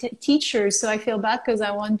was my teacher, so I feel bad because I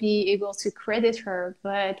won't be able to credit her,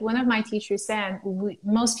 but one of my teachers said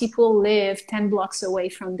most people live 10 blocks away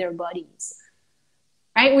from their bodies.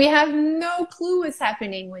 Right? We have no clue what's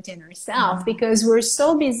happening within ourselves because we're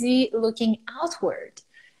so busy looking outward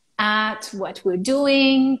at what we're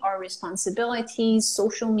doing, our responsibilities,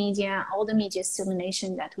 social media, all the media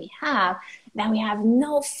stimulation that we have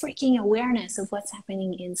no freaking awareness of what's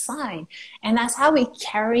happening inside. And that's how we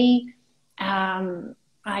carry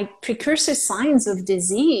like precursor signs of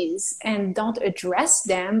disease and don't address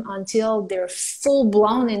them until they're full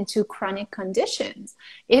blown into chronic conditions.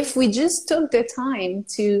 If we just took the time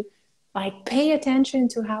to like pay attention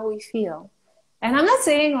to how we feel. And I'm not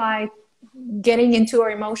saying like getting into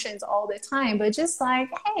our emotions all the time, but just like,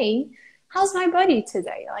 hey, how's my body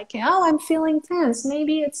today? Like, oh, I'm feeling tense.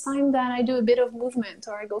 Maybe it's time that I do a bit of movement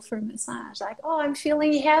or I go for a massage. Like, oh, I'm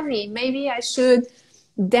feeling heavy. Maybe I should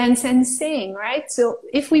dance and sing, right? So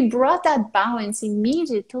if we brought that balance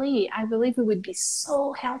immediately, I believe we would be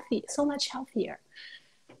so healthy, so much healthier.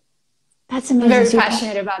 That's amazing. I'm very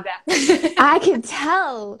passionate about that. I can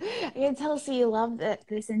tell. So you love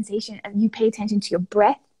the sensation, and you pay attention to your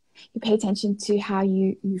breath. You pay attention to how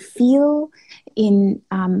you feel in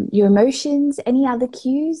your emotions. Any other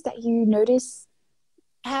cues that you notice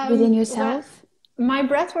within yourself? Well, my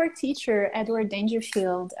breathwork teacher, Edward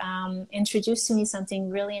Dangerfield, introduced to me something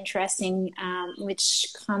really interesting,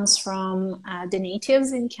 which comes from the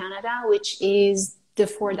natives in Canada, which is the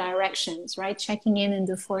 4 directions, right? Checking in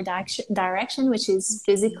the 4 direction, which is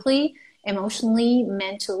physically, emotionally,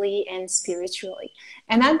 mentally, and spiritually.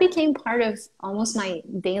 And that became part of almost my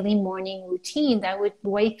daily morning routine, that would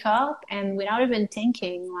wake up and without even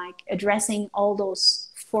thinking, like addressing all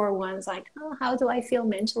those 4 ones, like, oh, how do I feel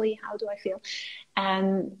mentally? How do I feel?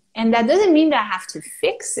 And that doesn't mean that I have to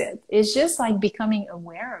fix it. It's just like becoming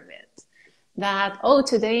aware of it. That, oh,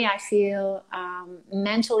 today I feel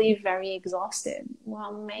mentally very exhausted.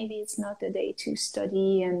 Well, maybe it's not the day to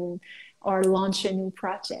study or launch a new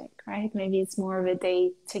project, right? Maybe it's more of a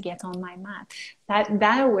day to get on my mat.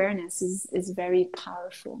 That awareness is very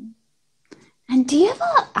powerful. And do you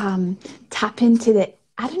ever tap into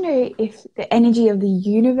I don't know if the energy of the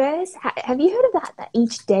universe, have you heard of that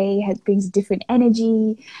each day brings different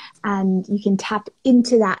energy, and you can tap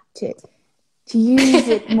into that to use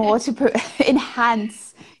it more to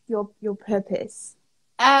enhance your purpose?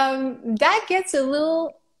 That gets a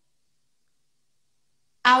little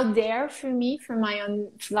out there for me, from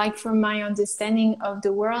from my understanding of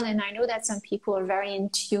the world. And I know that some people are very in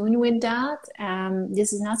tune with that.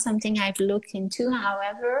 This is not something I've looked into.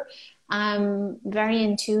 However, I'm very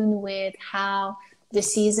in tune with how the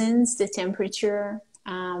seasons, the temperature,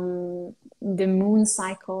 the moon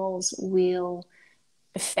cycles will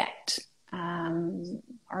affect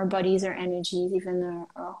our bodies, our energies, even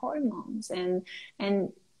our hormones. And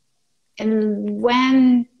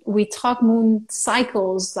when we talk moon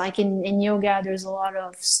cycles, like in yoga, there's a lot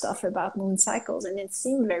of stuff about moon cycles, and it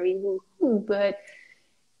seemed very woo-hoo, but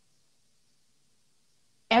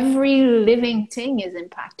every living thing is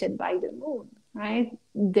impacted by the moon, right?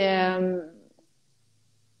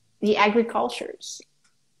 The agricultures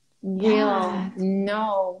will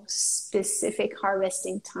know specific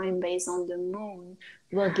harvesting time based on the moon,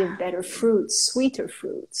 will give better fruits, sweeter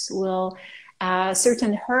fruits, will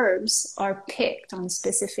certain herbs are picked on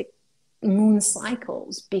specific moon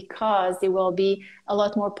cycles because they will be a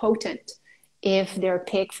lot more potent if they're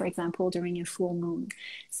picked, for example, during a full moon.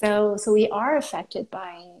 So we are affected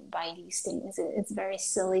by these things. It's very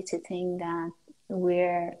silly to think that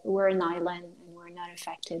we're an island and we're not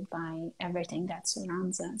affected by everything that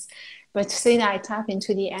surrounds us. But to say that I tap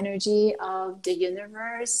into the energy of the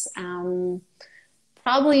universe,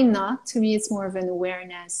 probably not. To me, it's more of an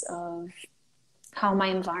awareness of how my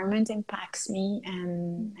environment impacts me,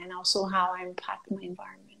 and also how I impact my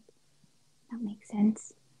environment. That makes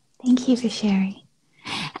sense. Thank you for sharing.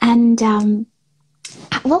 And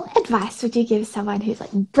what advice would you give someone who's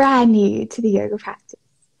like brand new to the yoga practice?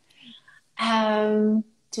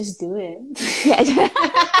 Just do it. Yeah.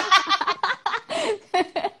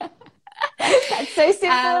 That's so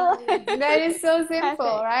simple. That is so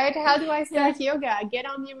simple, right? How do I start yoga? Get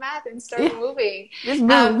on your mat and start moving. Just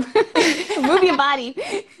move. Move your body.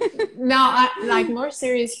 No, like more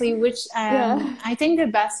seriously, I think the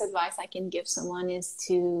best advice I can give someone is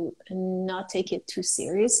to not take it too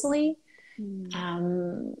seriously.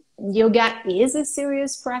 Yoga is a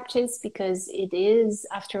serious practice because it is,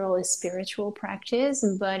 after all, a spiritual practice.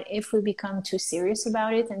 But if we become too serious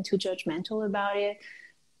about it and too judgmental about it,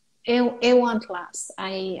 it won't last.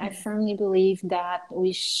 I firmly believe that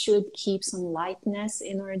we should keep some lightness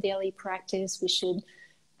in our daily practice. We should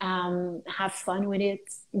have fun with it,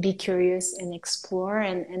 be curious and explore.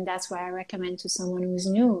 And that's why I recommend to someone who's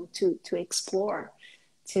new to explore,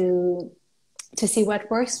 to see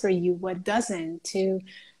what works for you, what doesn't, to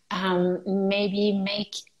maybe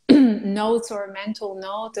make notes or a mental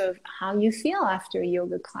note of how you feel after a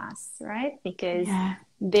yoga class, right? Because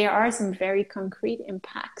there are some very concrete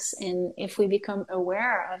impacts. And if we become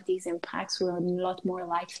aware of these impacts, we're a lot more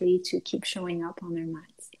likely to keep showing up on our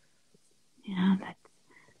mats. Yeah, that's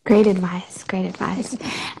great advice. Great advice.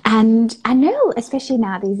 And I know, especially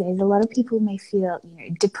now these days, a lot of people may feel,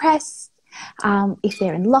 depressed. If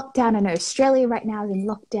they're in lockdown. I know Australia right now is in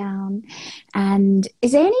lockdown. And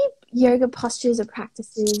is there any yoga postures or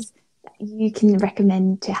practices that you can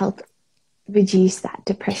recommend to help reduce that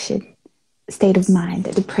depression state of mind,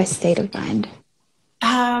 the depressed state of mind?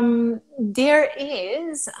 There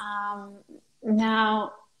is.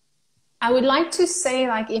 Now, I would like to say,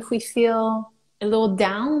 like, if we feel a little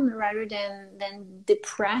down rather than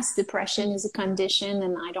depressed, depression is a condition,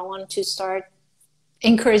 and I don't want to start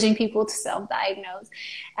encouraging people to self-diagnose.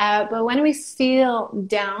 But when we feel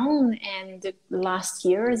down, and the last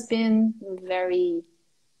year has been very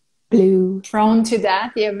blue, prone to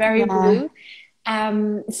that, they're very blue.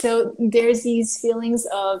 So there's these feelings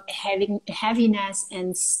of heaviness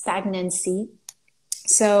and stagnancy.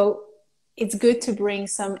 So it's good to bring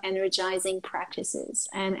some energizing practices.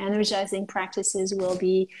 And energizing practices will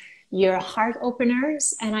be your heart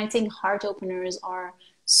openers. And I think heart openers are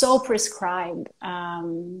so prescribed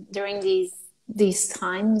during these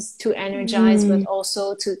times to energize, but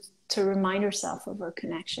also to remind yourself of our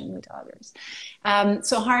connection with others.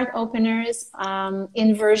 So heart openers,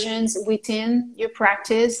 inversions within your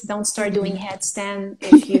practice. Don't start doing headstand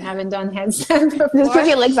if you haven't done headstand before. Just put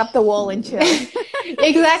your legs up the wall and chill.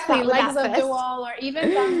 Exactly, legs up the wall, or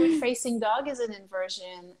even downward facing dog is an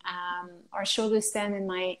inversion. Or shoulder stand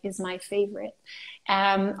is my favorite.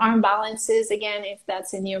 Arm balances, again, if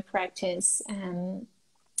that's in your practice.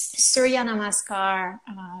 Surya Namaskar,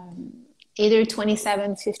 either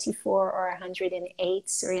 27, 54, or 108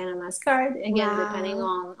 Surya Namaskar, again, depending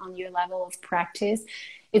on your level of practice.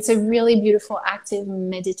 It's a really beautiful active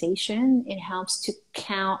meditation. It helps to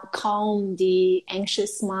calm the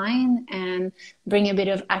anxious mind and bring a bit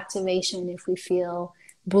of activation if we feel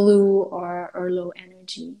blue or low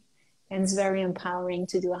energy. And it's very empowering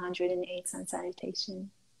to do 108 sun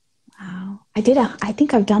salutation. Wow. I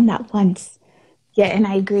think I've done that once. Yeah, and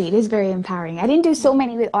I agree. It is very empowering. I didn't do so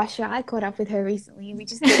many with Osha. I caught up with her recently. We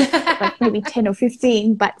just did like maybe 10 or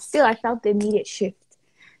 15, but still I felt the immediate shift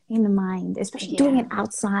in the mind, especially doing Yeah. it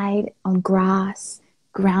outside on grass,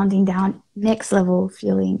 grounding down, next level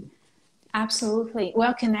feeling. Absolutely.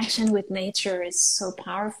 Well, connection with nature is so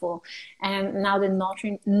powerful. And now the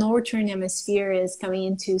northern hemisphere is coming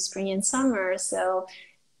into spring and summer. So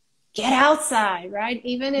get outside, right?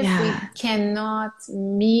 Even if we Yeah. cannot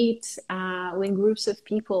meet with groups of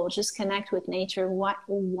people, just connect with nature,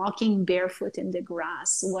 walking barefoot in the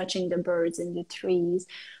grass, watching the birds in the trees.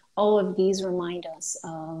 All of these remind us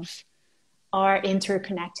of our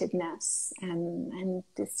interconnectedness and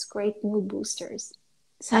this great mood boosters.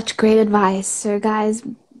 Such great advice. So, guys,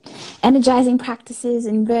 energizing practices,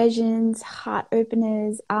 inversions, heart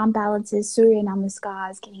openers, arm balances, Surya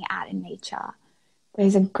Namaskars, getting out in nature.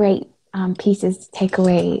 Those are great pieces to take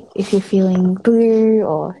away if you're feeling blue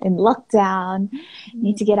or in lockdown,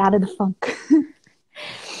 need to get out of the funk.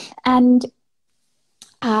 And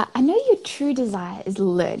I know your true desire is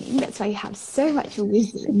learning. That's why you have so much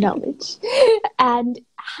wisdom and knowledge. And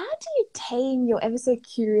how do you tame your ever so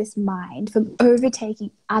curious mind from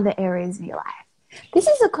overtaking other areas in your life? This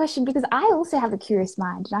is a question because I also have a curious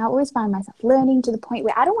mind and I always find myself learning to the point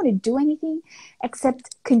where I don't want to do anything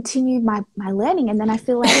except continue my learning. And then I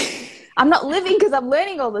feel like I'm not living because I'm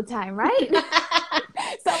learning all the time, right?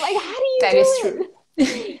 So I'm like, how do you That is do true.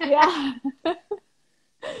 it? Yeah.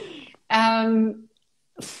 Um,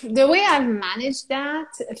 the way I've managed that,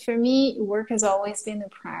 for me, work has always been a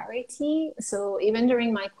priority. So even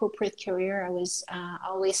during my corporate career, I was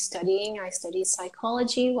always studying. I studied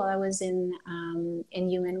psychology while I was in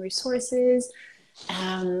human resources.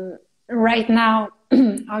 Right now,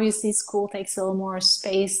 obviously, school takes a little more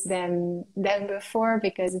space than before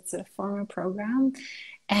because it's a formal program,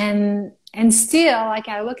 and still, like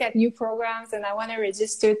I look at new programs and I want to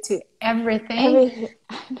register to everything. Everything.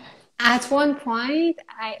 At one point,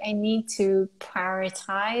 I need to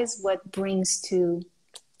prioritize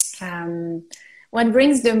um, what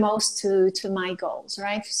brings the most to my goals,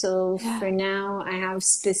 right? So Yeah. for now, I have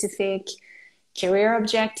specific career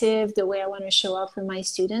objective, the way I want to show up for my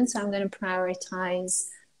students. I'm going to prioritize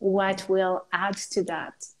what will add to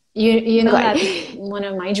that. You know that one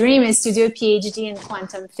of my dreams is to do a PhD in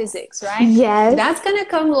quantum physics, right? Yes. That's going to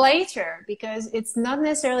come later because it's not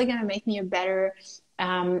necessarily going to make me a better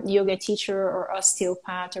yoga teacher or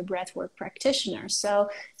osteopath or breathwork practitioner. So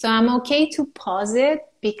I'm okay to pause it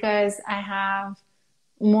because I have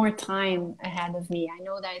more time ahead of me. I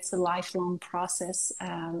know that it's a lifelong process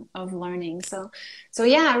of learning. So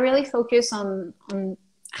yeah, I really focus on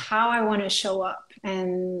how I want to show up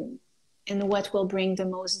and what will bring the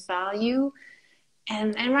most value.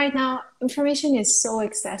 And right now, information is so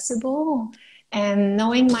accessible. And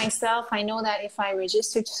knowing myself, I know that if I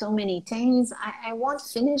register to so many things, I won't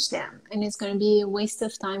finish them. And it's going to be a waste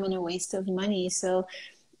of time and a waste of money. So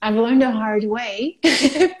I've learned the hard way,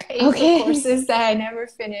 paying for courses that I never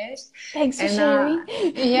finished. Thanks for And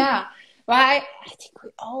sharing. yeah, well, I think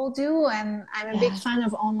we all do. And I'm a big Yeah. fan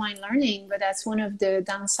of online learning, but that's one of the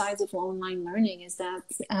downsides of online learning is that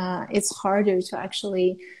it's harder to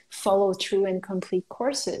actually follow through and complete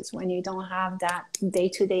courses when you don't have that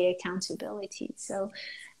day-to-day accountability. So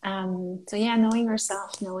yeah, knowing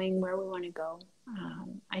yourself, knowing where we want to go,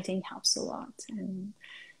 I think helps a lot.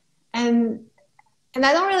 And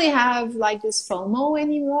I don't really have like this FOMO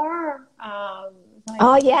anymore.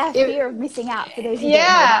 Oh yeah, fear of missing out. For those who don't know,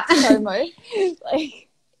 Yeah. that's FOMO. Like,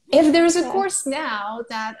 If there's a yeah. course now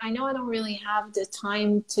that I know I don't really have the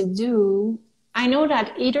time to do, I know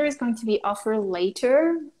that either it's going to be offered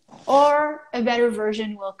later or a better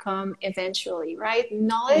version will come eventually, right?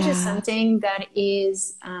 Knowledge is Yeah. something that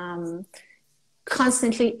is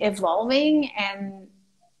constantly evolving,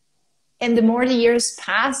 and the more the years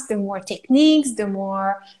pass, the more techniques, the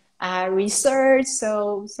more research.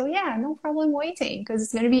 So yeah, no problem waiting because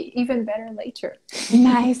it's going to be even better later.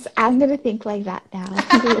 Nice. I'm gonna think like that now.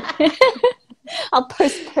 I'll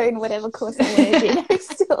postpone whatever course I want to do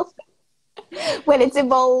next till when it's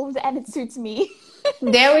evolved and it suits me.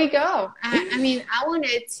 There we go. I mean, I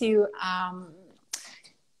wanted to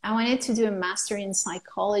do a master in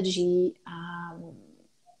psychology.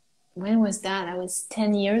 When was that? That was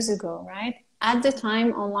 10 years ago, right? At the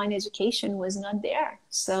time, online education was not there.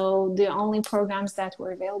 So the only programs that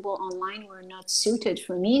were available online were not suited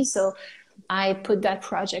for me. So I put that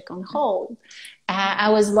project on hold. I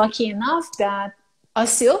was lucky enough that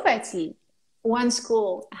osteopathy, one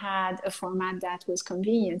school had a format that was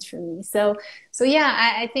convenient for me. So yeah,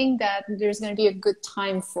 I think that there's going to be a good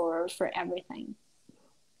time for everything.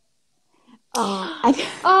 Oh,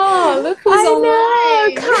 Oh, look who's I know,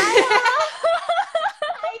 online. Kyle.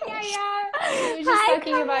 Yeah. We were just Hi,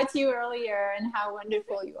 talking Kyle. about you earlier and how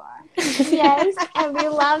wonderful you are. Yes, and we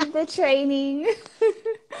love the training.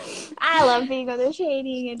 I love being on the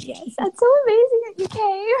training, and yes, that's so amazing that you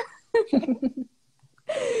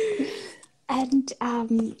came.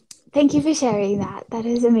 And thank you for sharing that. That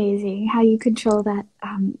is amazing how you control that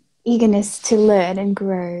eagerness to learn and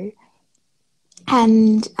grow.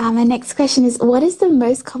 And my next question is, what is the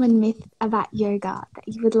most common myth about yoga that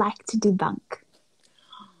you would like to debunk?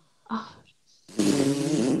 Oh.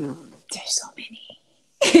 There's so many.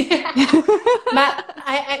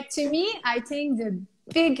 But to me, I think the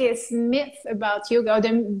biggest myth about yoga, or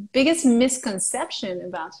the biggest misconception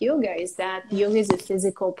about yoga, is that yoga is a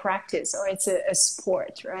physical practice or it's a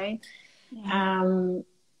sport, right? Yeah.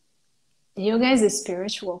 Yoga is a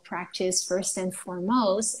spiritual practice first and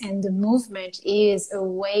foremost, and the movement is a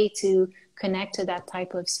way to connect to that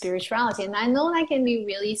type of spirituality. And I know that can be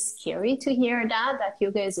really scary to hear that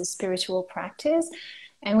yoga is a spiritual practice.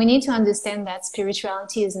 And we need to understand that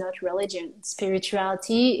spirituality is not religion.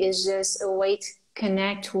 Spirituality is just a way to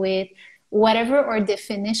connect with whatever our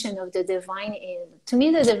definition of the divine is. To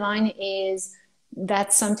me, the divine is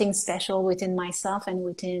that's something special within myself and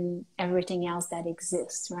within everything else that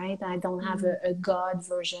exists, right? I don't have a God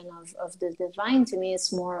version of the divine. To me,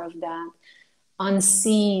 it's more of that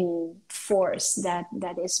unseen force that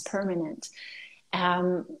is permanent.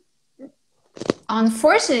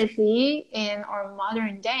 Unfortunately, in our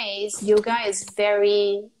modern days, yoga is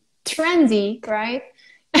very trendy, right?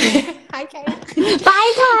 Hi, Kyle.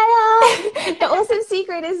 Bye, Kyle. The awesome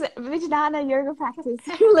secret is Vijnana yoga practice.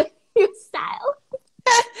 Your style.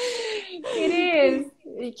 It is.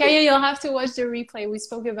 Kaya, you'll have to watch the replay. We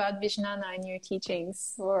spoke about Vijnana in your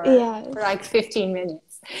teachings for like 15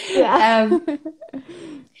 minutes. Yeah.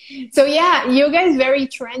 So yeah, yoga is very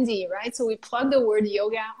trendy, right? So we plug the word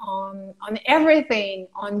yoga on everything,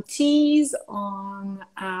 on teas, on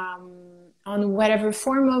whatever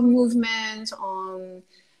form of movement, on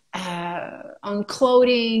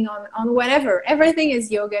clothing, on whatever. Everything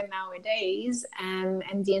is yoga nowadays, and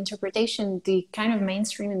the interpretation, the kind of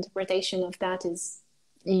mainstream interpretation of that is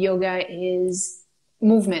yoga is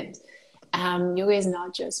movement. Yoga is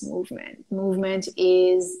not just movement. Movement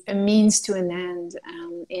is a means to an end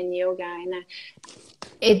in yoga, and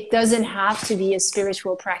it doesn't have to be a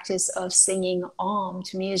spiritual practice of singing Om.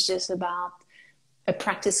 To me, it's just about a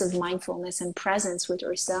practice of mindfulness and presence with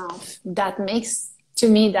yourself. That makes, to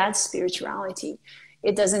me, that's spirituality.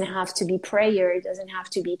 It doesn't have to be prayer. It doesn't have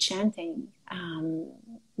to be chanting,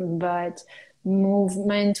 but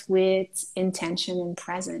movement with intention and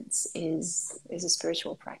presence is a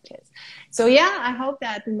spiritual practice. So yeah, I hope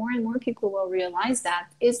that more and more people will realize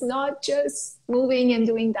that it's not just moving and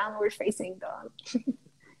doing downward facing dog.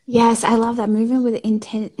 Yes, I love that movement with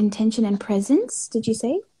intention and presence. Did you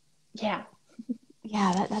say? Yeah.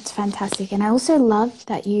 Yeah, that's fantastic. And I also love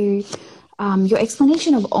that your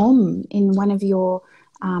explanation of Om in one of your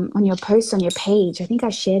on your posts on your page. I think I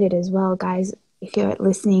shared it as well, guys. If you're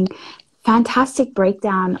listening, fantastic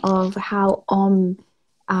breakdown of how Om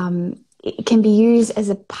it can be used as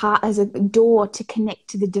a door to connect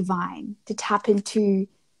to the divine, to tap into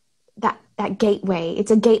that gateway. It's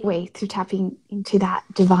a gateway to tapping into that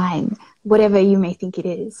divine, whatever you may think it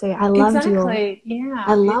is. So I loved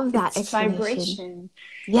I love that it's explanation. Vibration.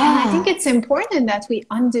 Yeah. And I think it's important that we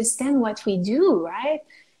understand what we do, right?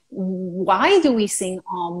 Why do we sing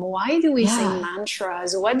Om? Why do we sing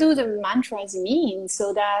mantras? What do the mantras mean?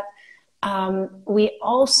 So that we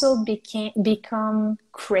also become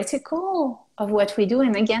critical of what we do.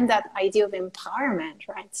 And again, that idea of empowerment,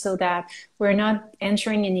 right? So that we're not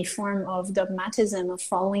entering any form of dogmatism of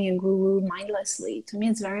following a guru mindlessly. To me,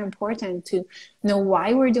 it's very important to know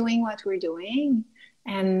why we're doing what we're doing,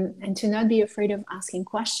 and to not be afraid of asking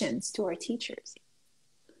questions to our teachers.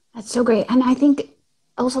 That's so great. And I think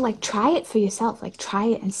also, like, try it for yourself. Like, try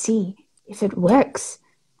it and see if it works.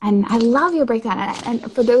 And I love your breakdown.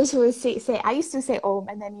 And for those who say, I used to say Om,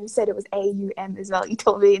 and then you said it was AUM as well. You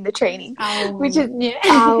told me in the training, which is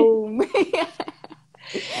Aum.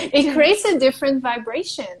 It creates a different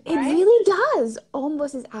vibration, right? It really does. Om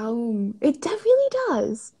versus Aum. It really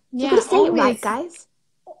does. So Yeah, say it right, guys.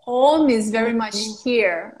 Om is very much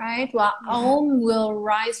here, right? Well, Om will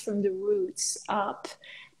rise from the roots up.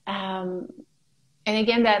 And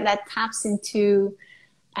again, that taps into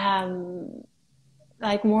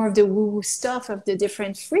like more of the woo-woo stuff of the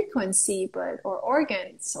different frequency, but our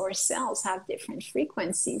organs or cells have different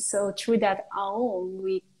frequencies. So through that Aum,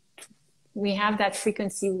 we have that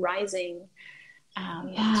frequency rising,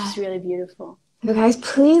 which is really beautiful. But guys,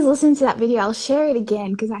 please listen to that video. I'll share it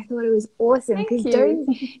again because I thought it was awesome. Thank Because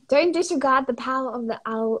you. don't disregard the power of the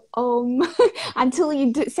until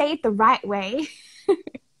you say it the right way.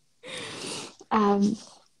 Um,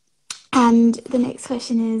 and the next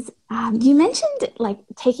question is, you mentioned like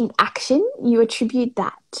taking action. You attribute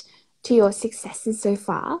that to your successes so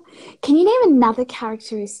far. Can you name another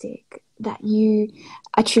characteristic that you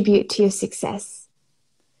attribute to your success?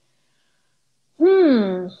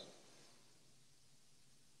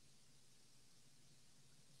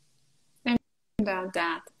 About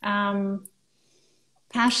that.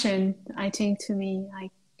 Passion, I think, to me,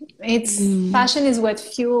 like passion is what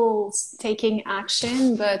fuels taking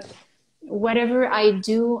action, but whatever I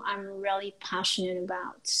do, I'm really passionate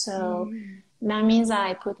about. So that means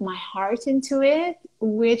I put my heart into it,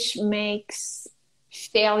 which makes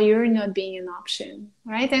failure not being an option,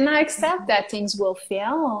 right? And I accept that things will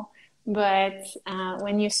fail, but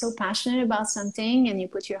when you're so passionate about something and you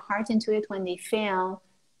put your heart into it, when they fail,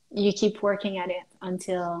 you keep working at it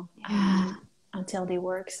until they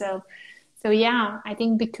work. So yeah, I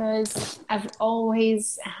think because I've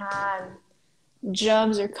always had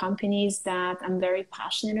jobs or companies that I'm very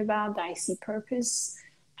passionate about, that I see purpose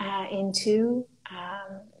into,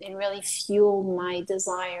 it really fueled my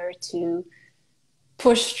desire to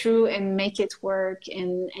push through and make it work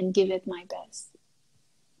and give it my best.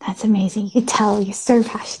 That's amazing. You can tell you're so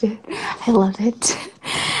passionate. I love it.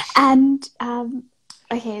 And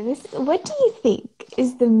okay, what do you think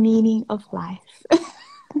is the meaning of life?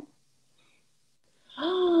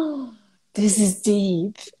 Oh, this is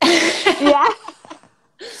deep. Yeah.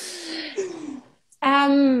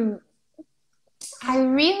 I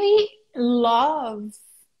really love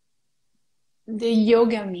the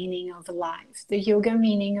yoga meaning of life, the yoga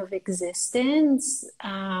meaning of existence.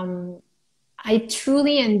 I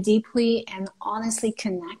truly and deeply and honestly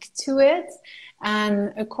connect to it.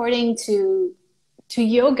 And according to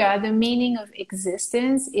yoga, the meaning of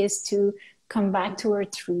existence is to come back to our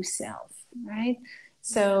true self, right?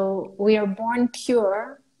 So we are born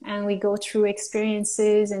pure and we go through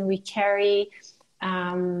experiences and we carry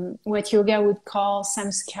what yoga would call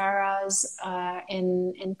samskaras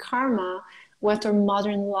and karma, what our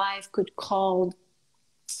modern life could call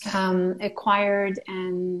acquired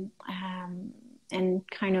and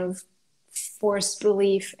kind of forced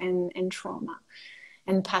belief and trauma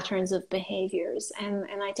and patterns of behaviors.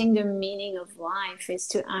 And I think the meaning of life is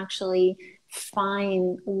to actually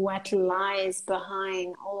find what lies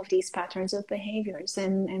behind all of these patterns of behaviors.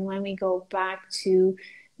 And when we go back to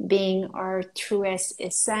being our truest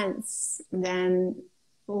essence, then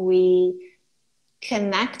we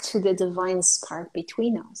connect to the divine spark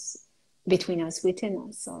within us,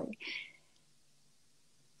 sorry.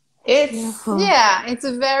 It's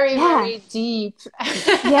a very, very deep.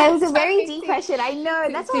 Yeah, it was a very deep question. I know.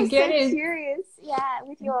 That's why I'm so curious. Yeah,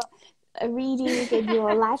 with your reading and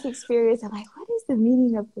your life experience, I'm like, what is the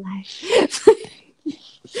meaning of life?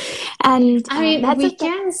 And I mean, we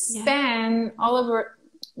can spend all of our...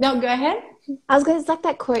 No, go ahead. It's like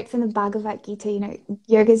that quote from the Bhagavad Gita, you know,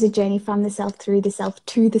 yoga is a journey from the self, through the self,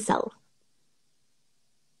 to the self.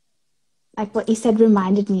 Like what you said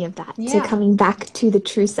reminded me of that. So coming back to the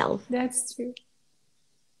true self. That's true.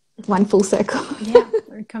 One full circle. Yeah,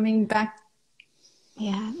 we're coming back.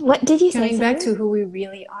 Yeah. What did you say? Coming back to who we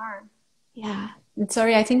really are. Yeah.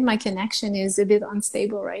 Sorry, I think my connection is a bit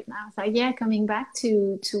unstable right now. So yeah, coming back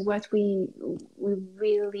to what we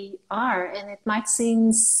really are. And it might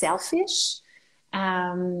seem selfish.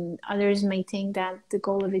 Others may think that the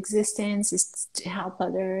goal of existence is to help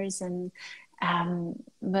others.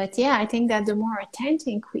 But yeah, I think that the more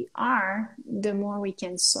authentic we are, the more we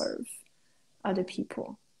can serve other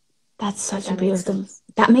people. That's such a beautiful...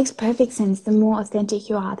 That makes perfect sense. The more authentic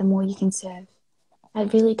you are, the more you can serve.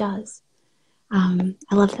 It really does. I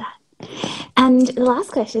love that. And the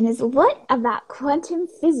last question is, what about quantum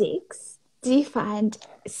physics do you find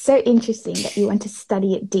so interesting that you want to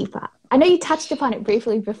study it deeper? I know you touched upon it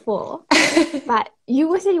briefly before, but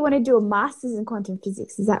you said you want to do a master's in quantum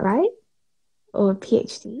physics. Is that right? Or a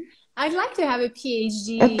PhD? I'd like to have a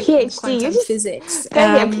PhD, in quantum physics.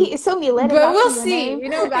 So me letters, but we'll see. You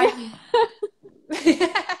know,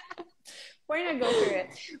 we're gonna go through it.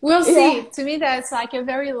 We'll see. Yeah. To me, that's like a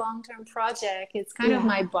very long-term project. It's kind of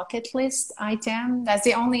my bucket list item. That's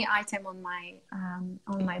the only item on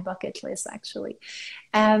my bucket list, actually.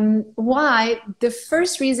 Why? The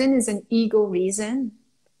first reason is an ego reason,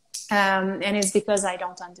 and it's because I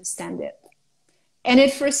don't understand it. And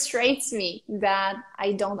it frustrates me that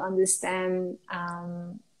I don't understand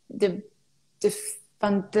the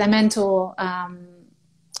fundamental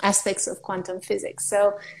aspects of quantum physics.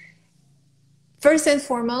 So first and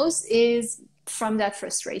foremost is from that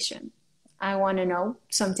frustration. I want to know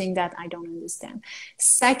something that I don't understand.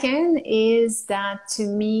 Second is that to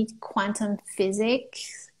me, quantum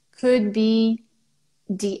physics could be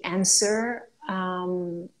the answer,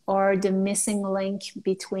 or the missing link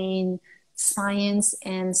between science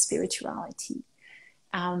and spirituality,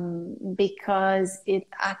 because it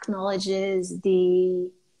acknowledges the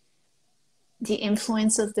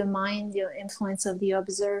influence of the mind, the influence of the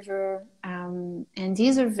observer, and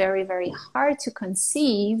these are very, very hard to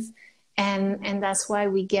conceive. And that's why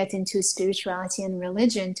we get into spirituality and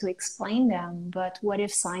religion to explain them. But what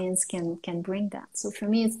if science can bring that? So for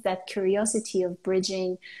me, it's that curiosity of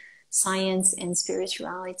bridging science and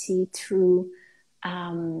spirituality through,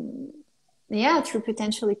 through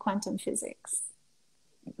potentially quantum physics.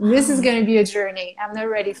 This is going to be a journey. I'm not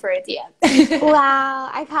ready for it yet.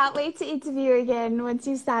 Wow, I can't wait to interview you again once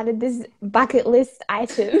you started this bucket list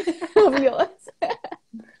item of yours.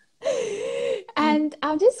 And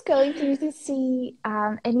I'm just going through to see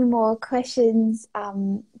any more questions.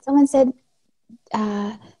 Someone said,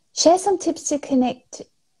 share some tips to connect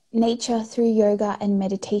nature through yoga and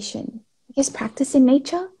meditation. I guess practice in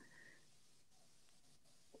nature?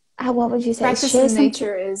 What would you say? Practice in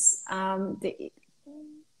nature is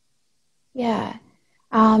Yeah.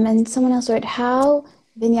 And someone else wrote, how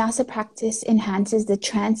vinyasa practice enhances the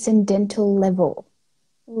transcendental level.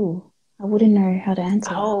 Ooh. I wouldn't know how to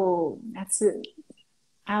answer. Oh, that's it.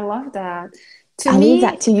 I love that. I'll leave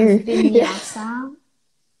that to you. Vinyasa.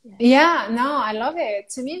 I love it.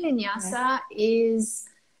 To me, vinyasa is,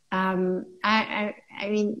 I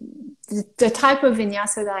mean, the type of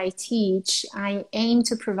vinyasa that I teach, I aim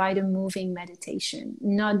to provide a moving meditation,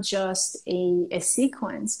 not just a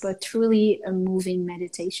sequence, but truly a moving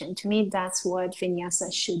meditation. To me, that's what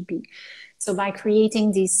vinyasa should be. So by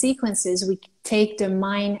creating these sequences, we take the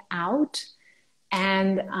mind out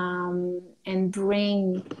and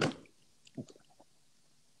bring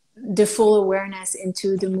the full awareness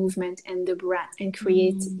into the movement and the breath and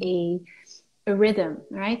create a rhythm,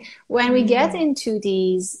 right? When we get into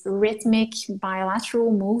these rhythmic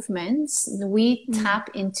bilateral movements, we tap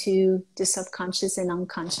into the subconscious and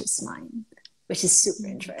unconscious mind, which is super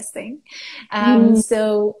interesting.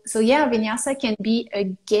 So vinyasa can be a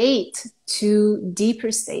gate to deeper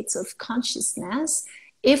states of consciousness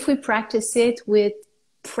if we practice it with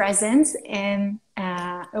presence and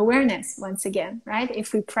awareness, once again, right?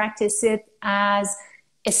 If we practice it as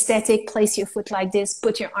aesthetic, place your foot like this,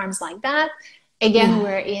 put your arms like that, again,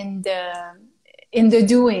 we're in the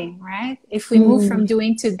doing, right? If we move from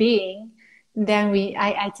doing to being, then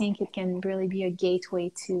I think it can really be a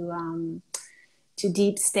gateway to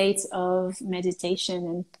deep states of meditation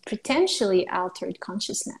and potentially altered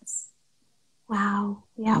consciousness. Wow.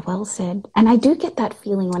 Yeah, well said. And I do get that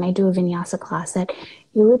feeling when I do a vinyasa class that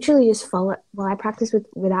you literally just follow. Well, I practice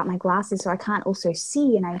without my glasses, so I can't also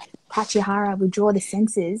see. And I pratyahara, withdraw the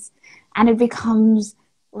senses, and it becomes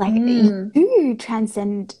like you do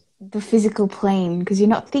transcend the physical plane because you're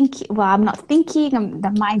not thinking. Well, I'm not thinking.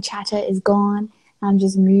 The mind chatter is gone. I'm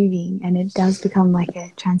just moving, and it does become like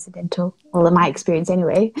a transcendental. Well, in my experience,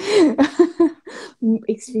 anyway.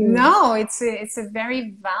 No, it's a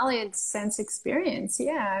very valid sense experience.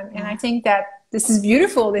 Yeah, and I think that this is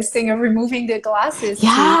beautiful. This thing of removing the glasses.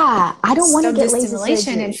 Yeah, I don't want to get laser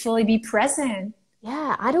surgery and fully be present.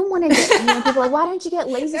 Yeah, I don't want to get, people are like, why don't you get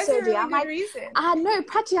laser surgery? I'm like, no,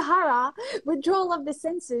 pratyahara, withdrawal of the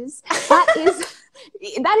senses,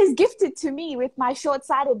 that is gifted to me with my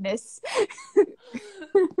short-sightedness. I'm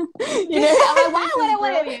like, why would I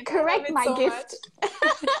want to correct my gift?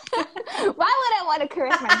 Why would I want to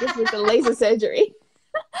correct my gift with the laser surgery?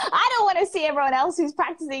 I don't want to see everyone else who's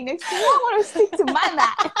practicing next to me. I want to stick to my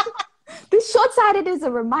mat. This short-sighted is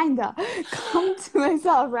a reminder. Come to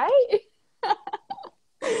myself, right?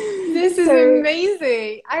 This is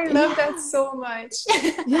amazing. I love that so much.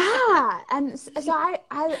 And so I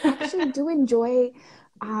actually do enjoy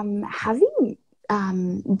having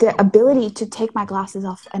the ability to take my glasses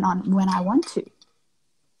off and on when I want to.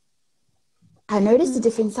 I noticed the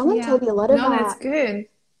difference. Someone told me that's good.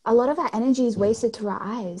 A lot of our energy is wasted through our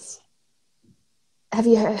eyes. Have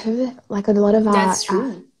you heard of it? Like a lot of our... That's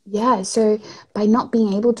true. So by not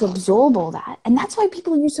being able to absorb all that, and that's why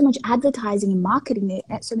people use so much advertising and marketing,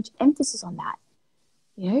 so much emphasis on that,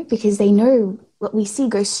 because they know what we see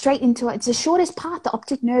goes straight into it. It's the shortest path. The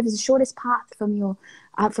optic nerve is the shortest path from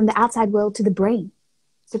the outside world to the brain.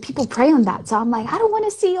 So people prey on that. So I'm like, I don't want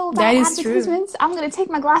to see all that advertisements. I'm going to take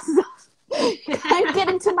my glasses off and get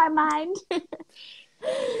into my mind.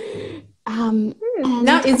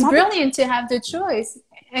 No, it's brilliant to have the choice.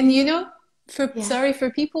 And sorry, for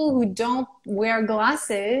people who don't wear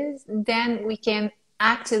glasses, then we can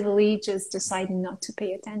actively just decide not to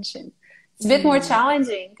pay attention. It's a bit more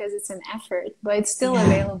challenging because it's an effort, but it's still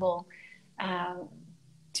available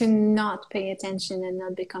to not pay attention and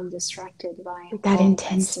not become distracted by that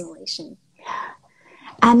intense stimulation. Yeah.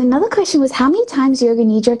 And another question was, how many times yoga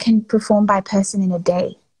nidra can perform by person in a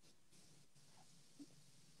day?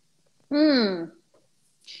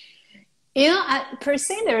 You know, per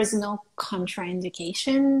se, there is no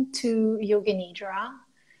contraindication to yoga nidra.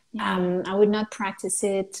 I would not practice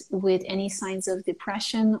it with any signs of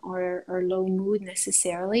depression or low mood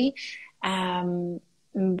necessarily.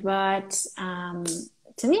 But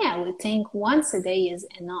to me, I would think once a day is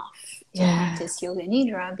enough to practice yoga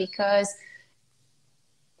nidra, because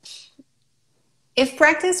if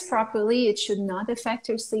practiced properly, it should not affect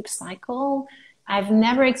your sleep cycle. I've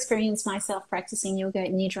never experienced myself practicing yoga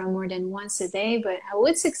nidra more than once a day, but I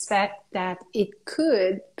would suspect that it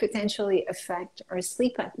could potentially affect our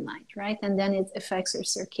sleep at night, right? And then it affects our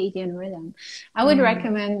circadian rhythm. I would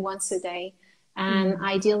recommend once a day, and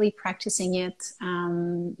ideally practicing it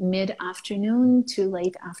mid-afternoon to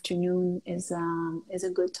late afternoon is a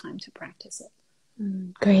good time to practice it.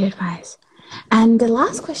 Great advice. And the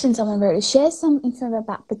last question someone wrote is, share some info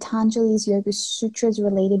about Patanjali's Yoga Sutras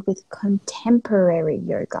related with contemporary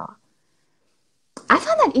yoga. I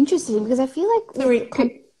found that interesting because I feel like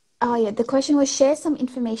the question was, share some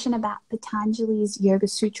information about Patanjali's Yoga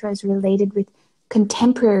Sutras related with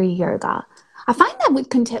contemporary yoga. I find that with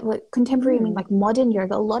contemporary, I mean like modern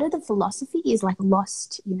yoga, a lot of the philosophy is like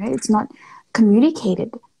lost, you know, it's not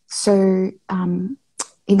communicated. So,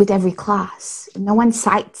 with every class, no one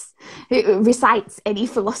recites any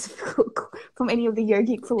philosophical from any of the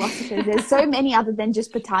yogic philosophers. There's so many other than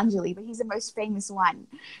just Patanjali, but he's the most famous one,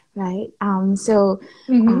 right?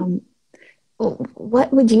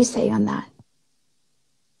 What would you say on that?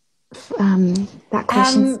 That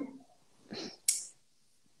question.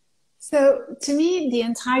 So to me, the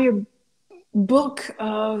entire book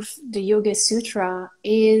of the Yoga Sutra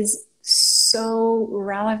is so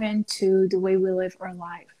relevant to the way we live our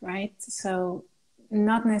life, right? So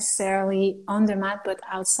not necessarily on the mat, but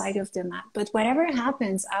outside of the mat. But whatever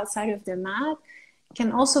happens outside of the mat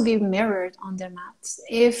can also be mirrored on the mat.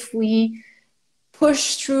 If we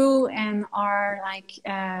push through and are like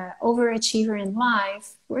overachiever in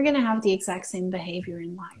life, we're going to have the exact same behavior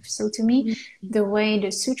in life. So to me, the way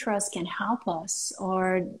the sutras can help us,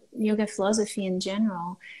 or yoga philosophy in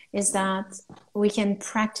general, is that we can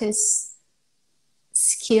practice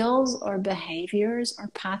skills or behaviors or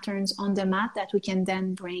patterns on the mat that we can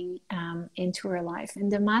then bring into our life.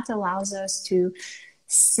 And the mat allows us to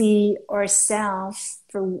see ourselves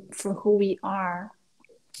for who we are,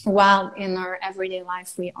 while in our everyday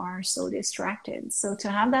life we are so distracted. So to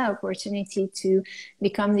have that opportunity to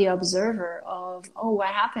become the observer of, what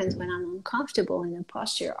happens when I'm uncomfortable in a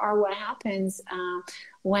posture, or what happens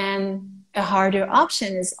when a harder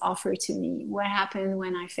option is offered to me, what happens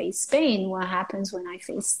when I face pain, what happens when I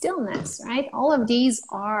face stillness, right? All of these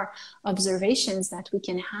are observations that we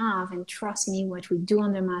can have, and trust me, what we do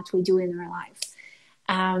on the mat, we do in our life.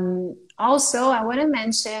 Also, I want to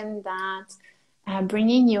mention that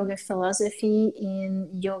bringing yoga philosophy in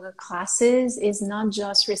yoga classes is not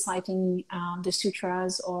just reciting the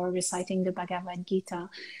sutras or reciting the Bhagavad Gita.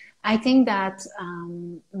 I think that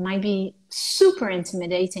might be super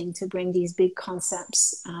intimidating to bring these big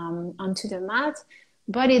concepts onto the mat,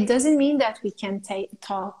 but it doesn't mean that we can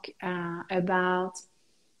talk about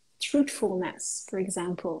truthfulness, for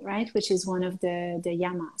example, right? Which is one of the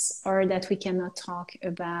yamas, or that we cannot talk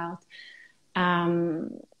about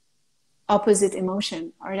opposite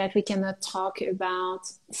emotion, or that we cannot talk about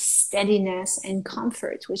steadiness and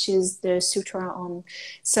comfort, which is the sutra on.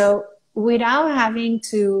 So without having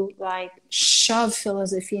to like shove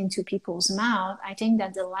philosophy into people's mouth, I think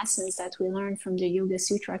that the lessons that we learn from the Yoga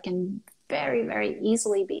Sutra can very, very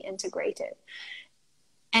easily be integrated.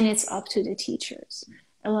 And it's up to the teachers.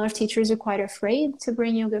 A lot of teachers are quite afraid to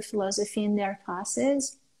bring yoga philosophy in their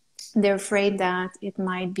classes. They're afraid that it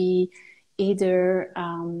might be either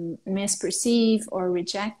misperceived or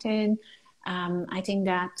rejected. I think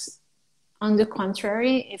that, on the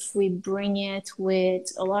contrary, if we bring it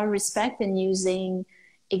with a lot of respect and using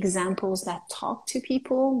examples that talk to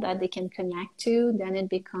people, that they can connect to, then it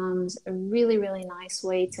becomes a really, really nice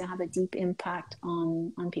way to have a deep impact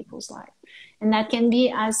on people's life. And that can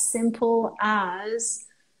be as simple as,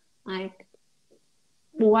 like,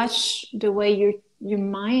 watch the way your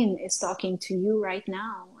mind is talking to you right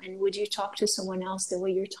now, and would you talk to someone else the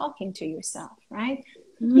way you're talking to yourself, right?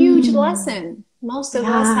 Huge lesson. Most of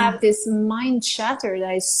us Yeah. have this mind chatter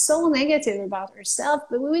that is so negative about ourselves,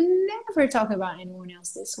 but we would never talk about anyone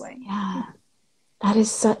else this way. Yeah. That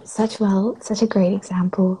is such a great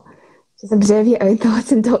example. Just observe your own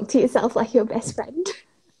thoughts and talk to yourself like your best friend.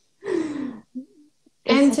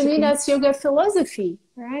 It's And to such a me, great, that's yoga philosophy,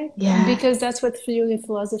 right? yeah. Because that's what yoga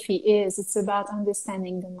philosophy is. It's about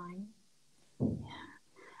understanding the mind.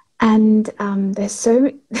 And there's so,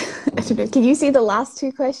 I don't know, can you see the last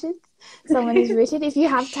two questions someone has written? If you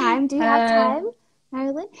have time, do you have time,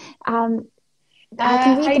 Marilyn? I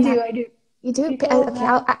can read I them do, out. I do. You do? People Okay,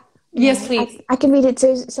 have... Yes, yeah, please. I can read it.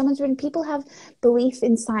 So someone's written, people have belief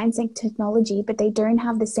in science and technology, but they don't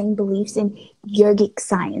have the same beliefs in yogic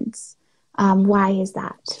science. Why is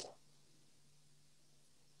that?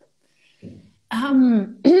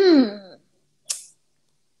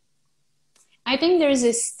 I think there's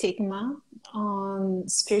a stigma on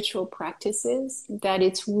spiritual practices that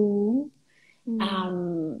it's woo.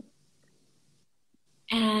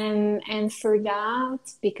 And for that,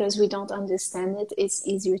 because we don't understand it, it's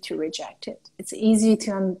easier to reject it. It's easy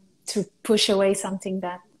to push away something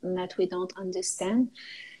that we don't understand.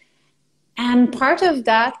 And part of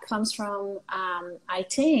that comes from, I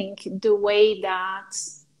think, the way that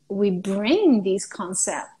we bring these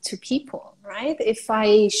concepts to people, right? If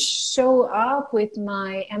I show up with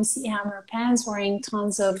my MC Hammer pants, wearing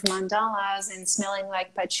tons of mandalas and smelling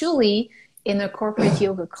like patchouli in a corporate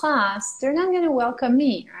yoga class, they're not going to welcome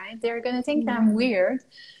me, right? They're going to think that I'm weird.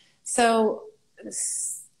 So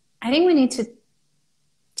I think we need to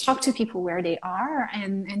talk to people where they are.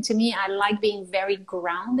 And to me, I like being very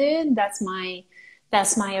grounded. That's my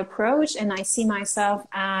approach. And I see myself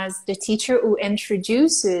as the teacher who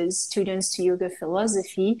introduces students to yoga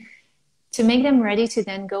philosophy to make them ready to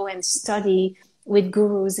then go and study with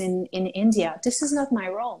gurus in India. This is not my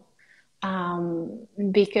role.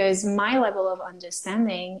 Because my level of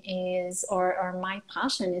understanding is, or my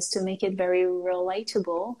passion is to make it very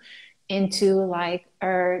relatable into like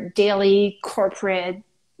our daily corporate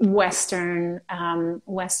Western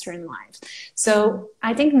lives. So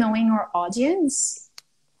I think knowing our audience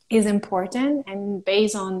is important. And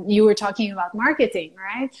based on, you were talking about marketing,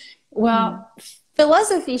 right? Well,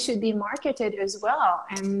 philosophy should be marketed as well.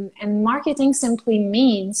 And marketing simply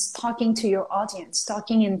means talking to your audience,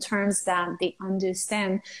 talking in terms that they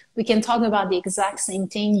understand. We can talk about the exact same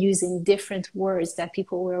thing using different words that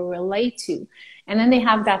people will relate to. And then they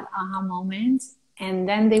have that aha moment, and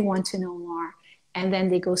then they want to know more. And then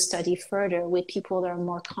they go study further with people that are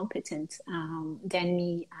more competent than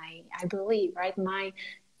me, I believe, right? My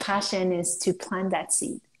passion is to plant that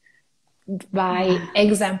seed by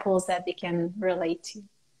examples that they can relate to.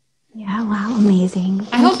 Yeah, wow, amazing.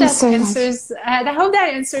 I hope that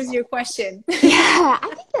answers your question. Yeah,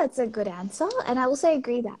 I think that's a good answer. And I also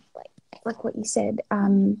agree that, like what you said,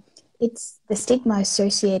 it's the stigma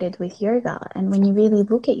associated with yoga. And when you really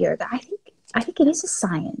look at yoga, I think it is a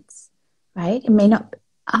science, right? It may not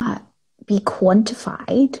be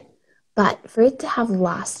quantified, but for it to have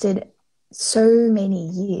lasted so many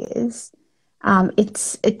years,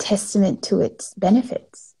 it's a testament to its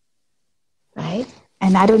benefits, right?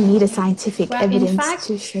 And I don't need a scientific evidence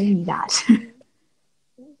to show me that.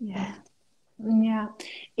 Yeah. Yeah.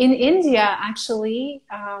 In India, actually,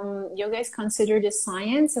 yoga is considered a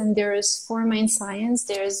science, and there's four main science.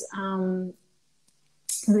 There's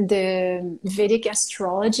the Vedic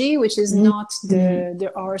astrology, which is not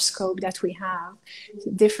the horoscope that we have, it's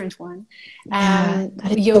a different one.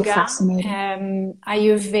 Yoga, so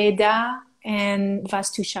Ayurveda, and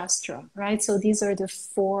Vastu Shastra, right? So these are the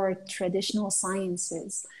four traditional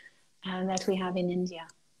sciences that we have in India.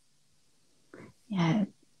 Yeah.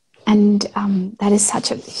 And that is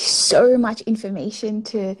so much information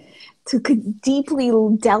to deeply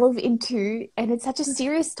delve into, and it's such a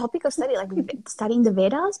serious topic of study. Like studying the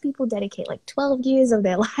Vedas, people dedicate like 12 years of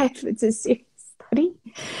their life. It's a serious study,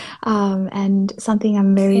 and something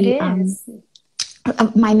I'm very.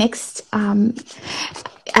 My next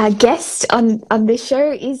guest on this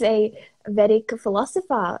show is a Vedic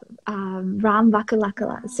philosopher, Ram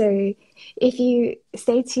Vakalakala. So if you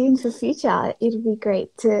stay tuned for future, it'll be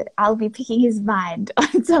great I'll be picking his mind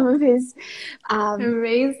on some of his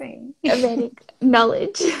amazing Vedic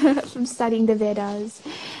knowledge from studying the Vedas.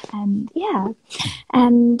 And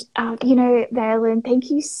Marilyn,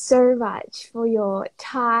 thank you so much for your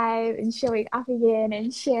time and showing up again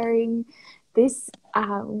and sharing this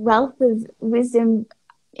wealth of wisdom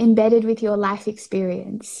embedded with your life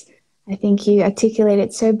experience. I think you articulate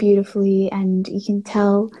it so beautifully, and you can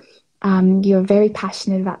tell you're very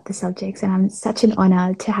passionate about the subjects, and I'm such an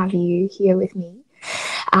honor to have you here with me.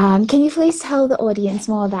 Can you please tell the audience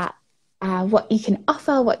more about what you can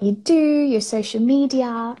offer, what you do, your social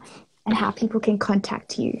media, and how people can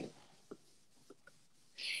contact you?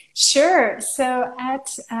 Sure. So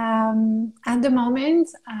at the moment,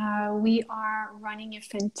 we are running a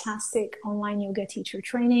fantastic online yoga teacher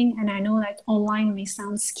training, and I know that online may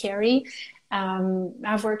sound scary.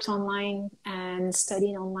 I've worked online and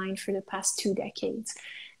studied online for the past 2 decades.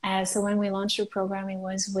 So when we launched the program, it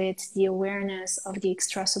was with the awareness of the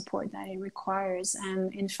extra support that it requires,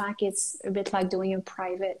 and in fact, it's a bit like doing a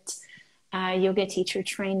private yoga teacher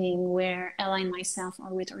training where Ella and myself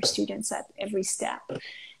are with our students at every step.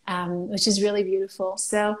 Which is really beautiful.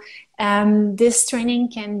 So this training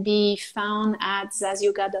can be found at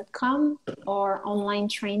zazyoga.com or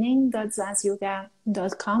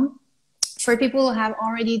onlinetraining.zazyoga.com. For people who have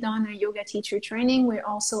already done a yoga teacher training, we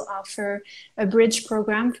also offer a bridge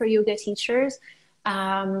program for yoga teachers.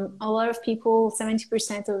 A lot of people,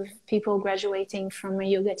 70% of people graduating from a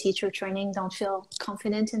yoga teacher training don't feel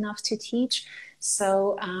confident enough to teach.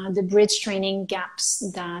 So the bridge training gaps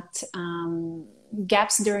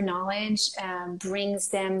their knowledge, brings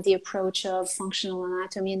them the approach of functional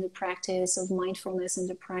anatomy in the practice, of mindfulness in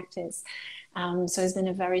the practice. So it's been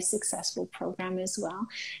a very successful program as well.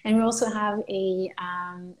 And we also have a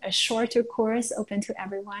shorter course open to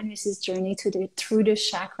everyone. This is Journey through the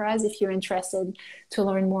Chakras, if you're interested to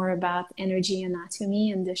learn more about energy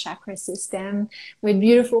anatomy and the chakra system, with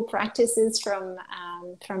beautiful practices from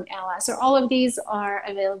Ella. So all of these are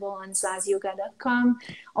available on zazyoga.com.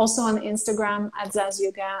 Also on Instagram at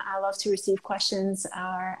zazyoga. I love to receive questions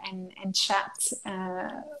and chat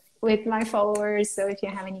with my followers. So if you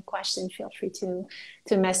have any questions, feel free to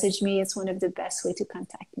message me. It's one of the best ways to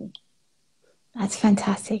contact me. That's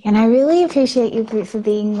fantastic. And I really appreciate you for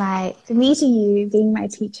meeting you, being my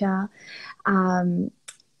teacher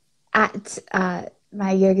at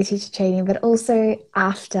my yoga teacher training, but also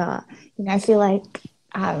after. I feel like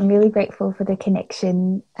I'm really grateful for the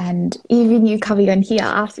connection, and even you coming on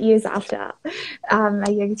here years after my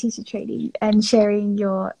yoga teacher training and sharing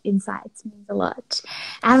your insights means a lot.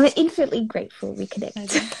 I'm infinitely grateful we connect.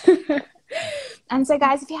 And so,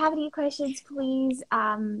 guys, if you have any questions, please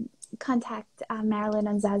contact Marylene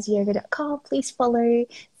on zazyoga.com. Please follow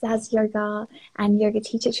Zaz Yoga and Yoga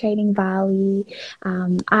Teacher Training Bali.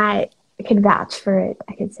 I can vouch for it.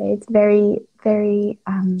 I can say it's very, very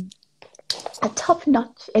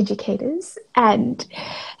top-notch educators, and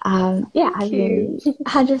I really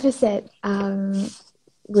 100%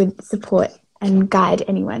 would support and guide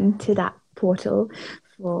anyone to that portal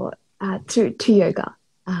for to yoga.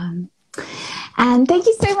 And thank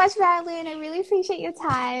you so much, Marylene. I really appreciate your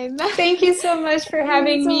time. Thank you so much for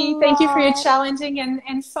having me. Thank you for your challenging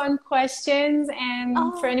and fun questions. And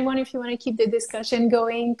for anyone, if you want to keep the discussion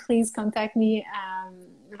going, please contact me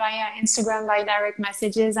via Instagram, by direct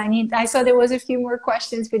messages. I saw there was a few more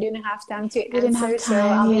questions we didn't have time to answer, so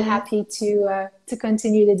I'll be happy to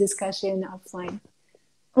continue the discussion offline.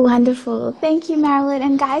 Wonderful. Thank you, Marylene.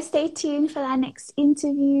 And guys, stay tuned for our next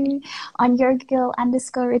interview on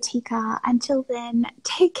yogagirl_Ratika. Until then,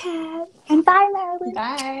 take care. And bye, Marylene.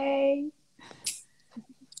 Bye.